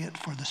eagerly await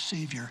for the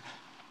Savior,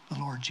 the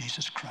Lord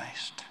Jesus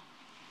Christ.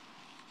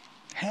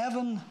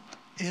 Heaven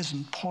is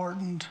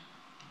important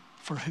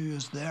for who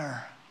is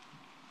there,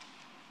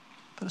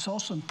 but it's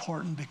also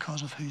important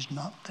because of who's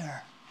not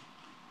there.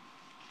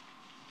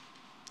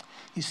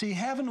 You see,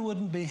 heaven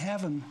wouldn't be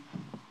heaven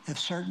if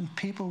certain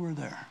people were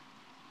there.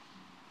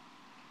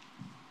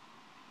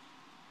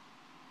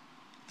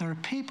 There are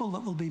people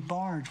that will be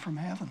barred from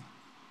heaven.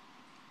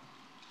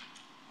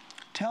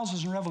 Tells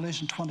us in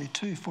Revelation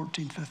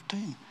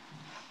 22:14-15,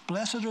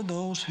 blessed are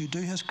those who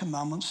do his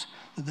commandments,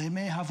 that they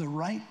may have the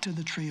right to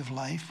the tree of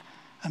life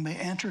and may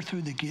enter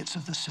through the gates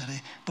of the city.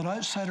 But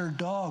outside are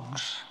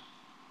dogs.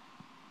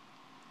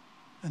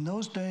 In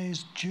those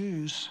days,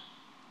 Jews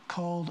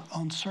called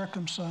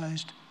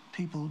uncircumcised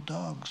people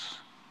dogs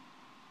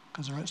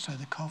because they're outside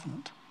the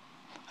covenant.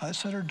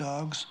 Outside are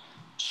dogs,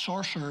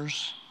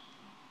 sorcerers.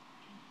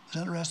 It's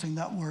interesting,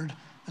 that word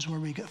is where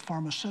we get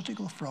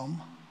pharmaceutical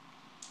from.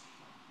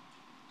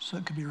 So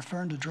it could be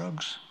referring to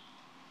drugs.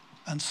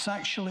 And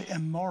sexually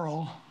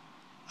immoral,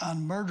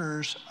 and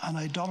murderers, and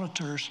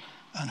idolaters,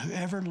 and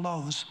whoever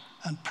loves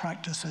and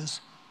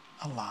practices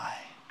a lie.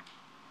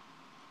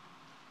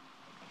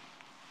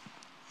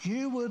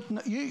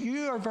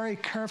 You are very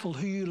careful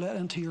who you let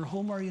into your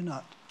home, are you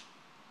not?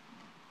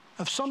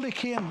 If somebody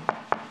came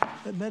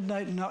at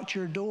midnight and knocked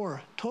your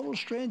door, total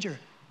stranger,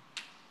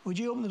 would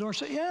you open the door and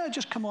say, yeah,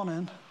 just come on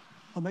in,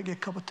 I'll make you a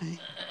cup of tea?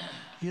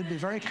 You'd be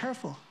very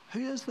careful. Who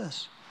is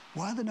this?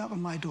 Why are they knocking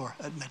on my door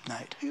at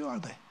midnight? Who are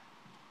they?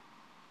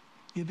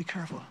 You be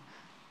careful.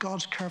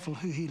 God's careful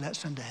who he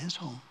lets into his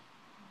home.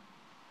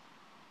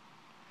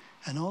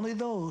 And only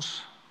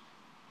those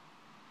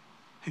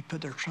who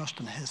put their trust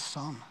in his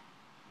Son,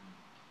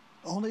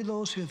 only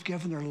those who have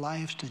given their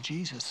lives to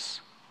Jesus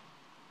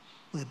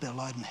will be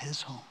allowed in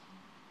his home.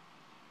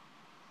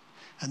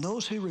 And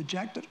those who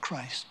rejected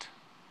Christ,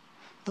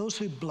 those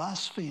who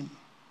blaspheme,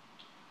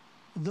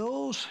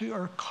 those who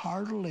are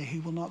cowardly,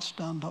 who will not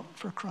stand up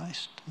for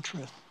Christ and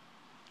truth,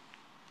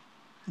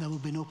 there will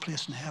be no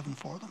place in heaven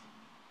for them.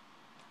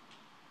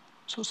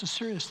 So it's a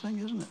serious thing,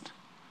 isn't it?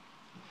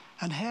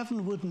 And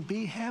heaven wouldn't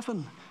be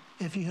heaven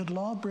if you had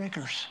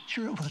lawbreakers.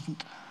 Sure it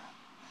wouldn't.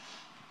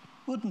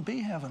 Wouldn't be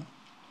heaven.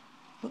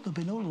 But there'll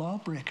be no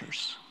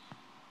lawbreakers.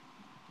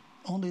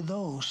 Only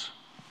those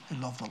who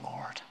love the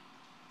Lord.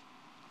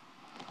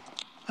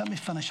 Let me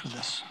finish with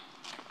this.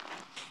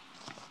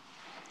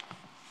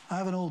 I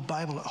have an old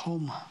Bible at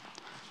home,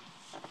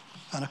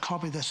 and I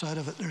copied this out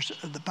of it. There's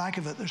at the back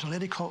of it, there's a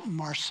lady called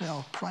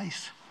Marcelle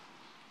Price.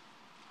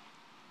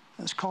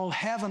 It's called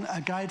Heaven,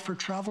 a Guide for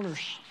Travelers.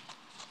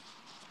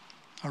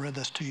 I read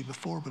this to you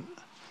before, but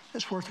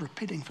it's worth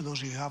repeating for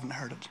those of you who haven't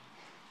heard it.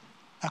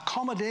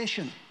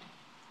 Accommodation.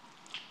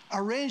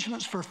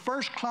 Arrangements for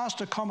first-class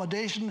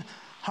accommodation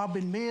have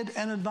been made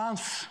in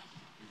advance.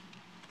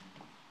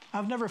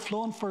 I've never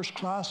flown first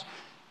class.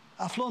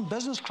 I've flown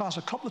business class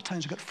a couple of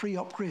times. I got free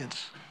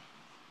upgrades.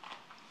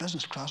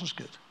 Business class is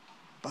good.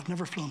 But I've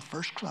never flown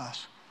first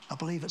class. I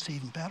believe it's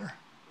even better.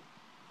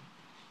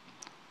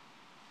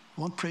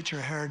 One preacher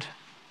I heard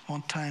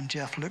one time,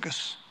 Jeff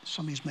Lucas.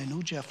 Some of you may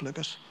know Jeff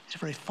Lucas. He's a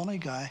very funny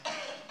guy.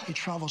 He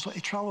travels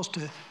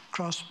to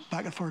cross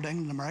back and forth to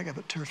England and America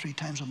about 2 or 3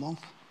 times a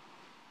month.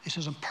 He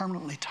says, I'm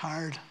permanently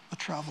tired of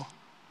travel.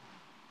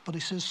 But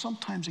he says,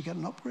 sometimes I get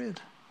an upgrade.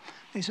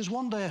 He says,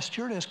 one day a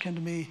stewardess came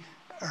to me,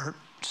 or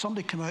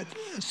somebody came out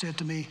and said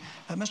to me,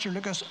 Mr.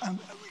 Lucas,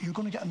 you're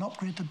going to get an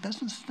upgrade to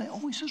business today. Oh,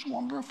 he says,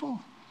 wonderful.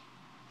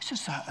 He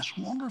says, that is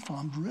wonderful.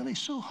 I'm really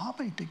so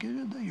happy to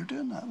get that you're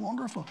doing that.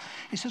 Wonderful.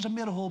 He says, I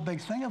made a whole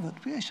big thing of it.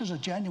 He says, I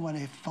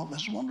genuinely felt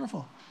this is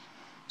wonderful.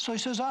 So he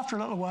says, after a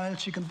little while,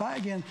 she came back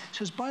again. She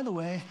says, by the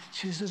way,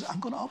 she says, I'm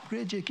going to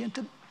upgrade you again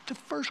to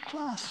first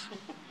class.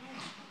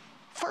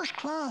 First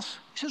class.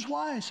 He says,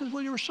 why? He says,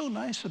 well, you were so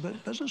nice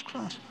about business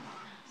class.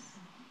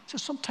 He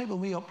says, sometimes when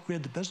we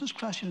upgrade the business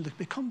class, they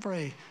become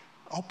very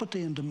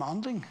uppity and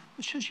demanding.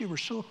 He says, you were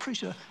so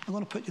appreciative. I'm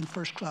going to put you in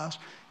first class.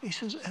 He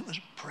says, it was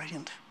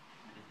brilliant.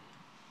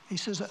 He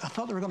says, I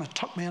thought they were going to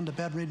tuck me into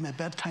bed and read me a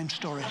bedtime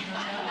story.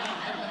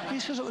 He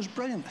says, it was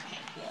brilliant.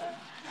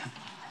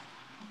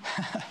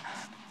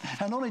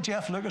 And only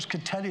Jeff Lucas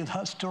could tell you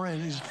that story.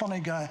 He's a funny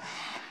guy.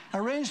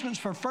 Arrangements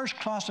for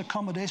first-class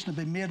accommodation have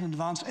been made in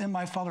advance. In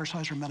my Father's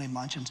house are many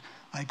mansions.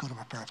 I go to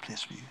prepare a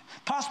place for you.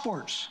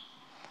 Passports.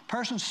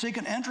 Persons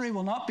seeking entry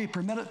will not be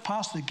permitted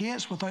past the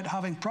gates without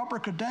having proper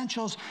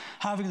credentials,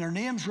 having their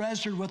names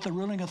registered with the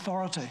ruling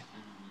authority.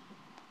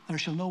 There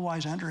shall no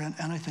wise enter in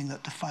anything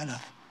that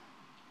defileth,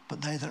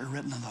 but they that are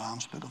written in the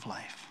Lamb's book of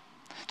life.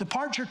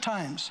 Departure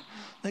times.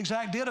 The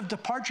exact date of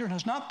departure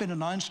has not been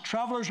announced.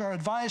 Travelers are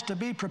advised to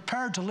be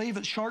prepared to leave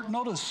at short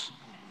notice.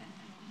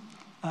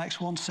 Acts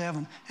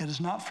 1:7, it is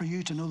not for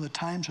you to know the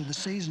times or the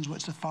seasons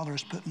which the Father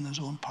has put in his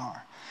own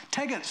power.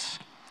 Tickets.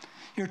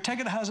 Your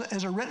ticket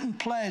is a written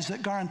pledge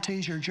that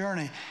guarantees your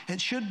journey. It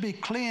should be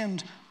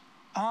claimed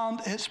and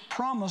its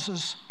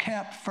promises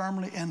kept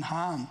firmly in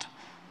hand.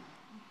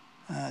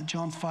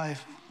 John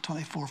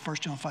 5:24, 1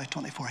 John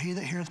 5:24. He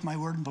that heareth my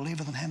word and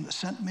believeth in him that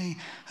sent me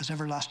has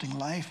everlasting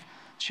life,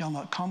 shall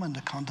not come into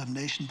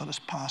condemnation, but is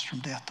passed from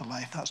death to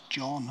life. That's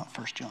John, not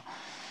 1 John.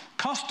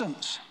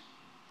 Customs.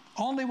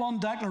 Only one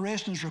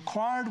declaration is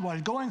required while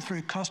going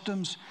through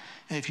customs.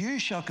 If you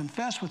shall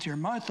confess with your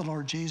mouth the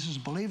Lord Jesus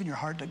and believe in your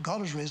heart that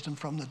God has raised him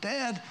from the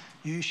dead,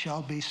 you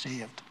shall be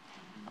saved.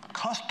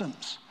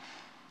 Customs.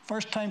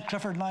 First time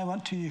Clifford and I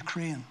went to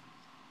Ukraine.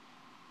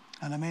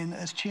 And I mean,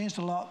 it's changed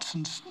a lot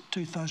since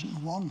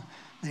 2001.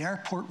 The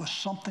airport was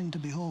something to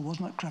behold,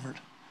 wasn't it, Clifford?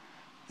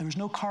 There was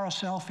no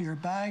carousel for your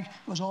bag.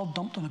 It was all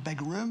dumped in a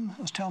big room.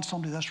 I was telling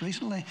somebody this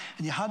recently.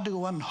 And you had to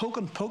go in and hook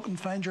and poke and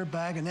find your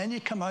bag. And then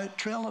you come out,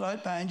 trailing it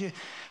out behind you.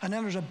 And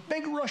then there's a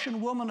big Russian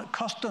woman at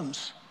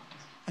customs.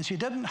 And she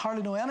didn't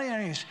hardly know any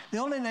English. The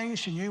only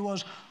English she knew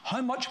was,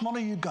 how much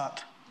money you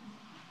got?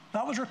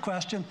 That was her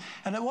question.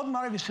 And it wouldn't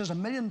matter if he says $1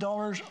 million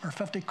or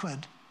 50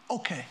 quid.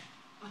 Okay.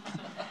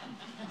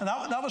 And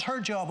that was her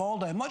job all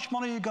day. Much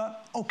money you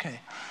got? Okay.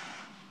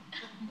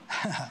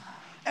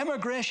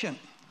 Immigration.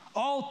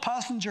 All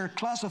passengers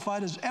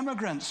classified as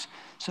immigrants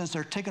since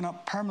they're taking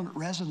up permanent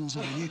residence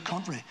in a new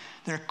country.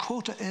 Their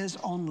quota is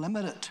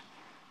unlimited.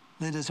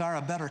 They desire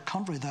a better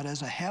country, that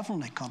is a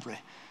heavenly country,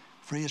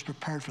 for he has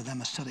prepared for them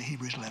a city,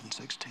 Hebrews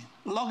 11:16.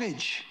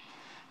 Luggage.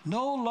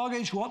 No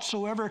luggage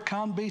whatsoever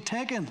can be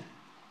taken.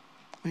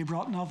 We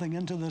brought nothing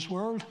into this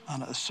world,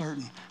 and it is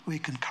certain we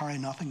can carry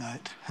nothing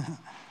out.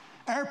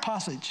 Air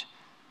passage.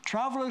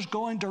 Travelers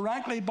going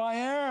directly by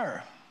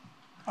air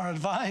are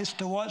advised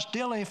to watch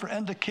daily for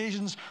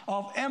indications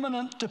of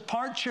imminent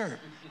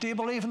departure. Do you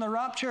believe in the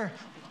rapture?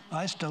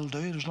 I still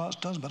do. There's lots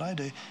that doesn't, but I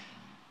do.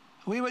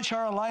 We which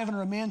are alive and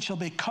remain shall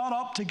be caught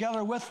up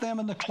together with them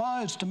in the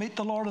clouds to meet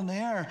the Lord in the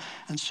air,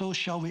 and so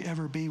shall we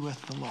ever be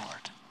with the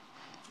Lord.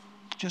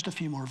 Just a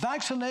few more.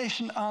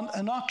 Vaccination and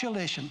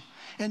inoculation.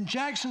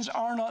 Injections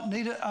are not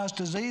needed as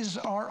diseases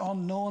are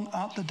unknown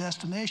at the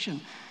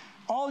destination.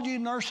 All you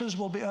nurses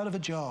will be out of a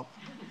job.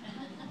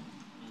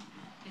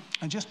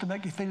 And just to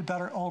make you feel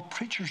better, all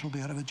preachers will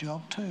be out of a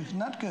job too. Isn't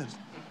that good?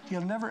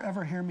 You'll never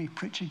ever hear me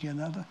preach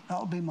again.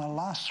 That'll be my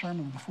last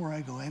sermon before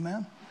I go.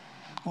 Amen?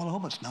 Well, I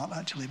hope it's not,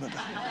 actually, but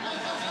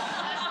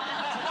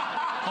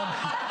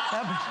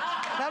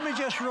let me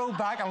just roll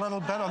back a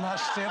little bit on that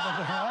statement.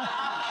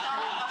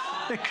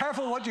 Be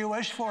careful what you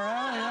wish for.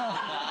 Yeah.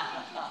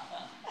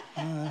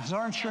 Is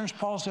our insurance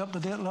policy up to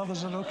date, love?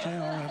 Is it okay?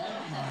 All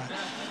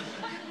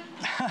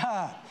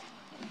right.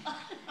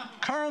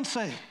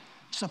 Currency.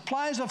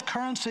 Supplies of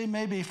currency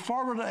may be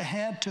forwarded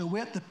ahead to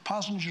await the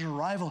passenger's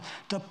arrival.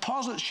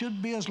 Deposits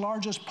should be as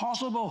large as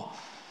possible.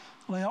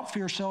 Lay up for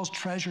yourselves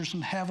treasures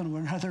in heaven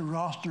where neither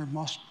moth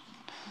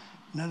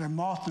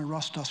nor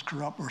rust does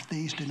corrupt, where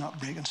thieves do not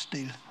break and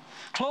steal.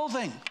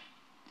 Clothing.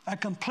 A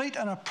complete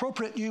and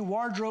appropriate new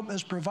wardrobe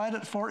is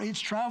provided for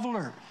each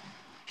traveler.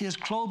 He has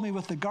clothed me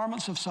with the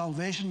garments of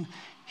salvation.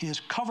 He has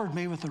covered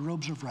me with the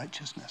robes of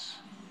righteousness.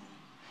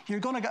 You're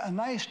going to get a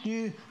nice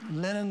new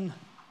linen.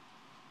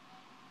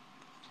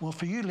 Well,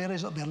 for you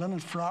ladies, it'll be a linen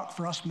frock.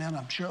 For us men,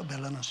 I'm sure it'll be a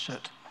linen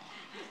suit.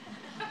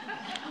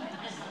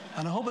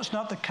 And I hope it's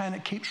not the kind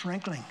that keeps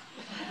wrinkling.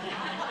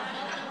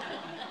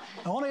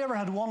 I only ever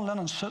had one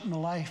linen suit in my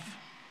life,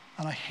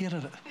 and I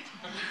hated it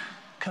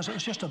because it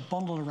was just a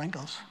bundle of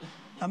wrinkles.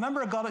 I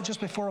remember I got it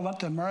just before I went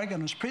to America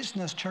and was preaching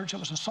in this church. It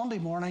was a Sunday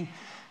morning,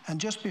 and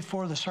just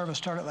before the service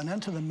started, I went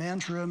into the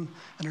men's room,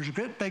 and there's a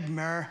great big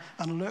mirror,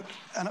 and I looked,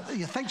 and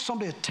you think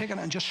somebody had taken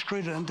it and just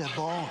screwed it into a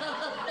ball.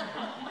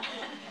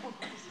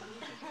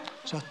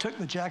 So I took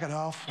the jacket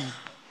off.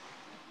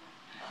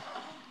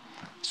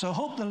 So I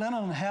hope the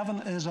linen in heaven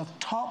is of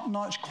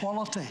top-notch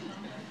quality.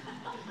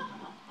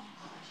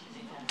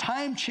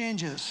 Time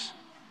changes.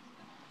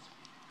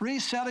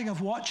 Resetting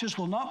of watches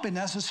will not be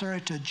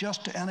necessary to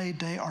adjust to any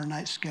day or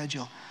night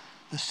schedule.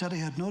 The city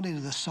had no need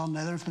of the sun,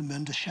 neither of the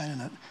moon to shine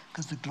in it,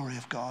 because the glory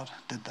of God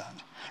did that.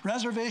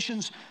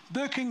 Reservations,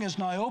 booking is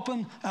now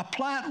open.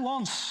 Apply at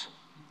once.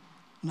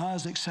 Now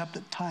is the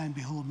accepted time.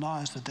 Behold, now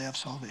is the day of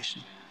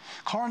salvation.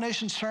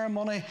 Coronation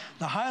ceremony,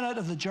 the highlight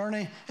of the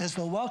journey is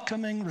the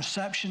welcoming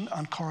reception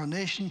and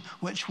coronation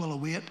which will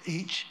await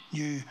each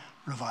new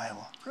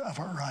arrival.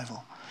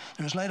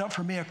 There is laid up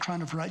for me a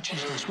crown of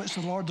righteousness, which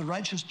the Lord, the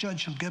righteous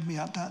judge, shall give me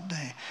at that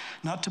day,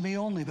 not to me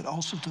only, but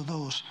also to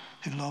those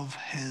who love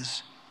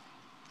his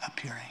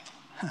appearing.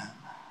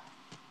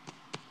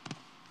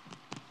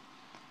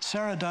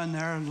 Sarah down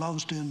there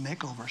loves doing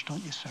makeovers,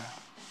 don't you, Sarah?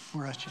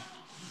 Where is she?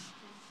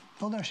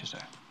 Oh, there she's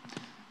there.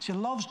 She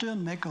loves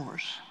doing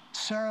makeovers.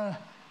 Sarah,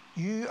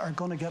 you are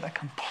going to get a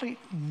complete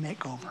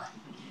makeover.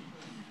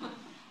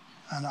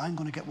 And I'm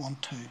going to get one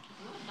too.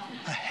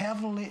 A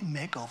heavenly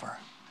makeover.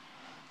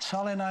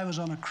 Sally and I was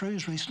on a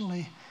cruise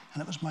recently,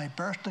 and it was my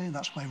birthday, and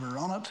that's why we're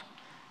on it.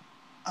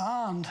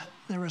 And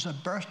there was a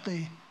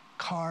birthday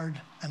card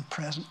and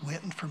present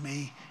waiting for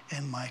me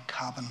in my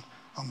cabin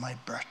on my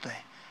birthday.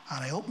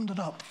 And I opened it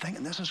up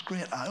thinking, this is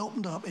great. I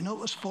opened it up, you know, it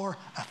was for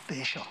a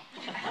facial.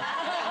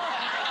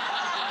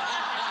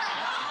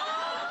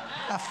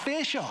 A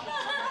facial.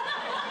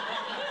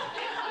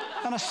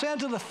 And I said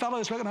to the fellow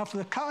who's looking after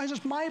the car, he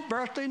says, my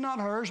birthday, not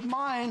hers,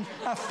 mine,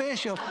 a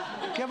facial.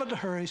 Give it to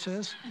her, he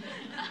says.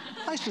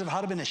 I said, if it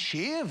had been a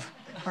shave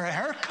or a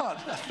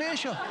haircut, a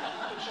facial.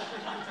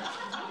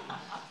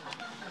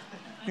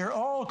 You're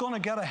all going to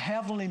get a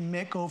heavenly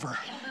makeover.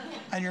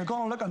 And you're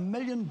going to look $1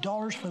 million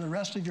for the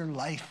rest of your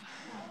life.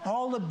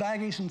 All the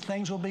baggies and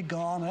things will be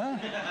gone, eh?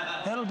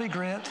 It'll be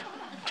great.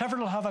 Clifford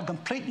will have a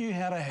complete new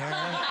head of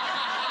hair.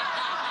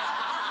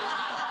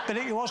 But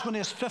he was when he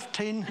was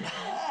 15.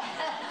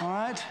 All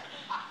right?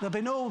 There'll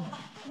be no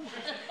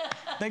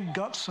big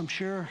guts, I'm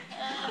sure.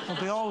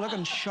 They'll be all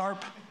looking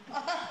sharp.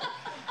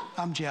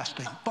 I'm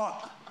jesting.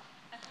 But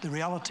the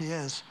reality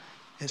is,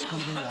 it's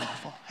going to be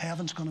wonderful.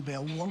 Heaven's going to be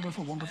a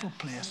wonderful, wonderful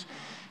place.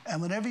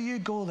 And whenever you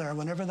go there,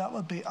 whenever that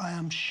will be, I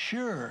am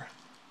sure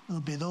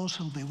there'll be those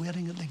who will be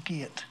waiting at the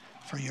gate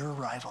for your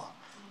arrival.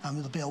 And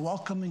there'll be a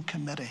welcoming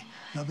committee.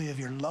 There'll be of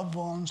your loved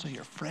ones or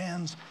your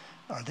friends,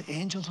 or the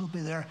angels will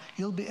be there.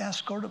 You'll be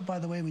escorted, by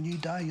the way, when you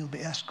die, you'll be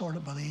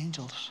escorted by the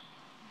angels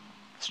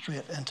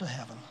straight into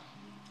heaven.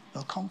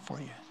 They'll come for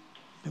you.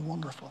 It'll be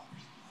wonderful.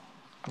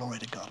 Glory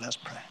to God. Let's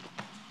pray.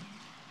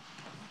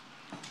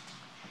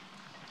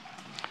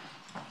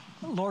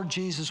 Lord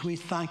Jesus, we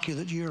thank you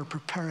that you are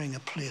preparing a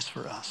place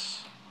for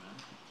us.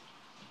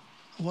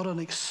 What an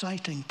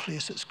exciting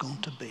place it's going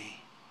to be.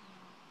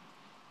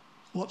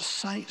 What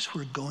sights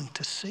we're going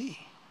to see.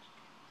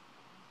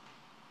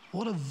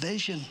 What a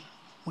vision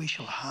we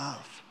shall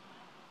have.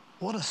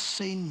 What a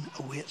scene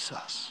awaits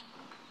us.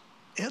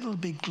 It'll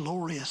be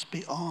glorious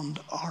beyond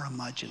our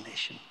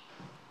imagination.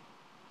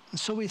 And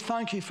so we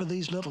thank you for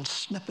these little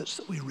snippets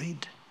that we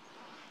read.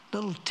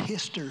 little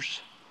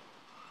tasters,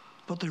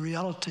 but the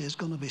reality is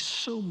going to be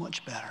so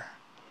much better.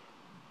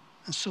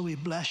 And so we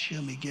bless you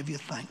and we give you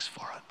thanks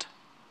for it.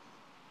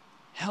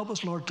 Help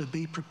us, Lord, to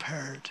be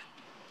prepared.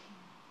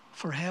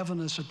 For heaven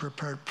is a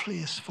prepared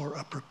place for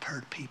a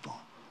prepared people.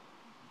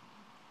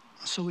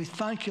 So we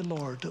thank you,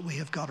 Lord, that we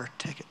have got our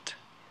ticket.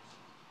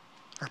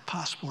 Our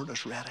passport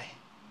is ready.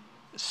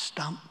 It's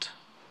stamped,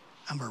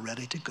 and we're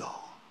ready to go.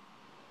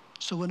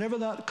 So whenever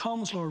that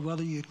comes, Lord,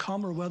 whether you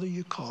come or whether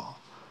you call,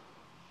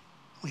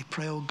 we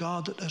pray, oh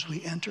God, that as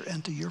we enter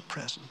into your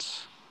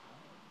presence,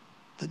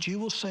 that you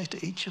will say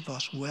to each of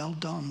us, well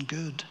done,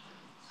 good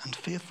and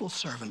faithful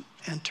servant,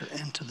 enter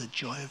into the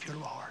joy of your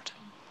Lord.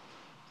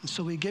 And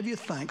so we give you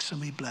thanks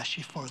and we bless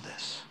you for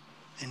this.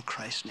 In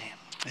Christ's name,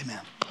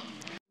 amen.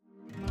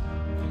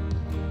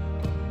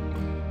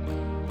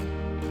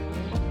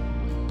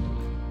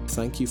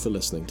 Thank you for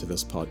listening to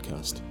this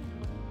podcast.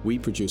 We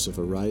produce a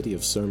variety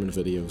of sermon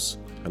videos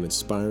and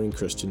inspiring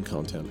Christian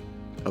content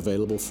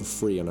available for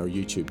free on our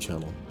YouTube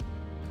channel.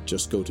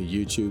 Just go to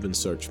YouTube and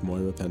search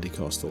Moira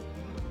Pentecostal,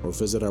 or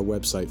visit our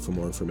website for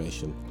more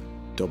information,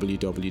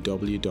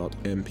 www.mpc.org.uk.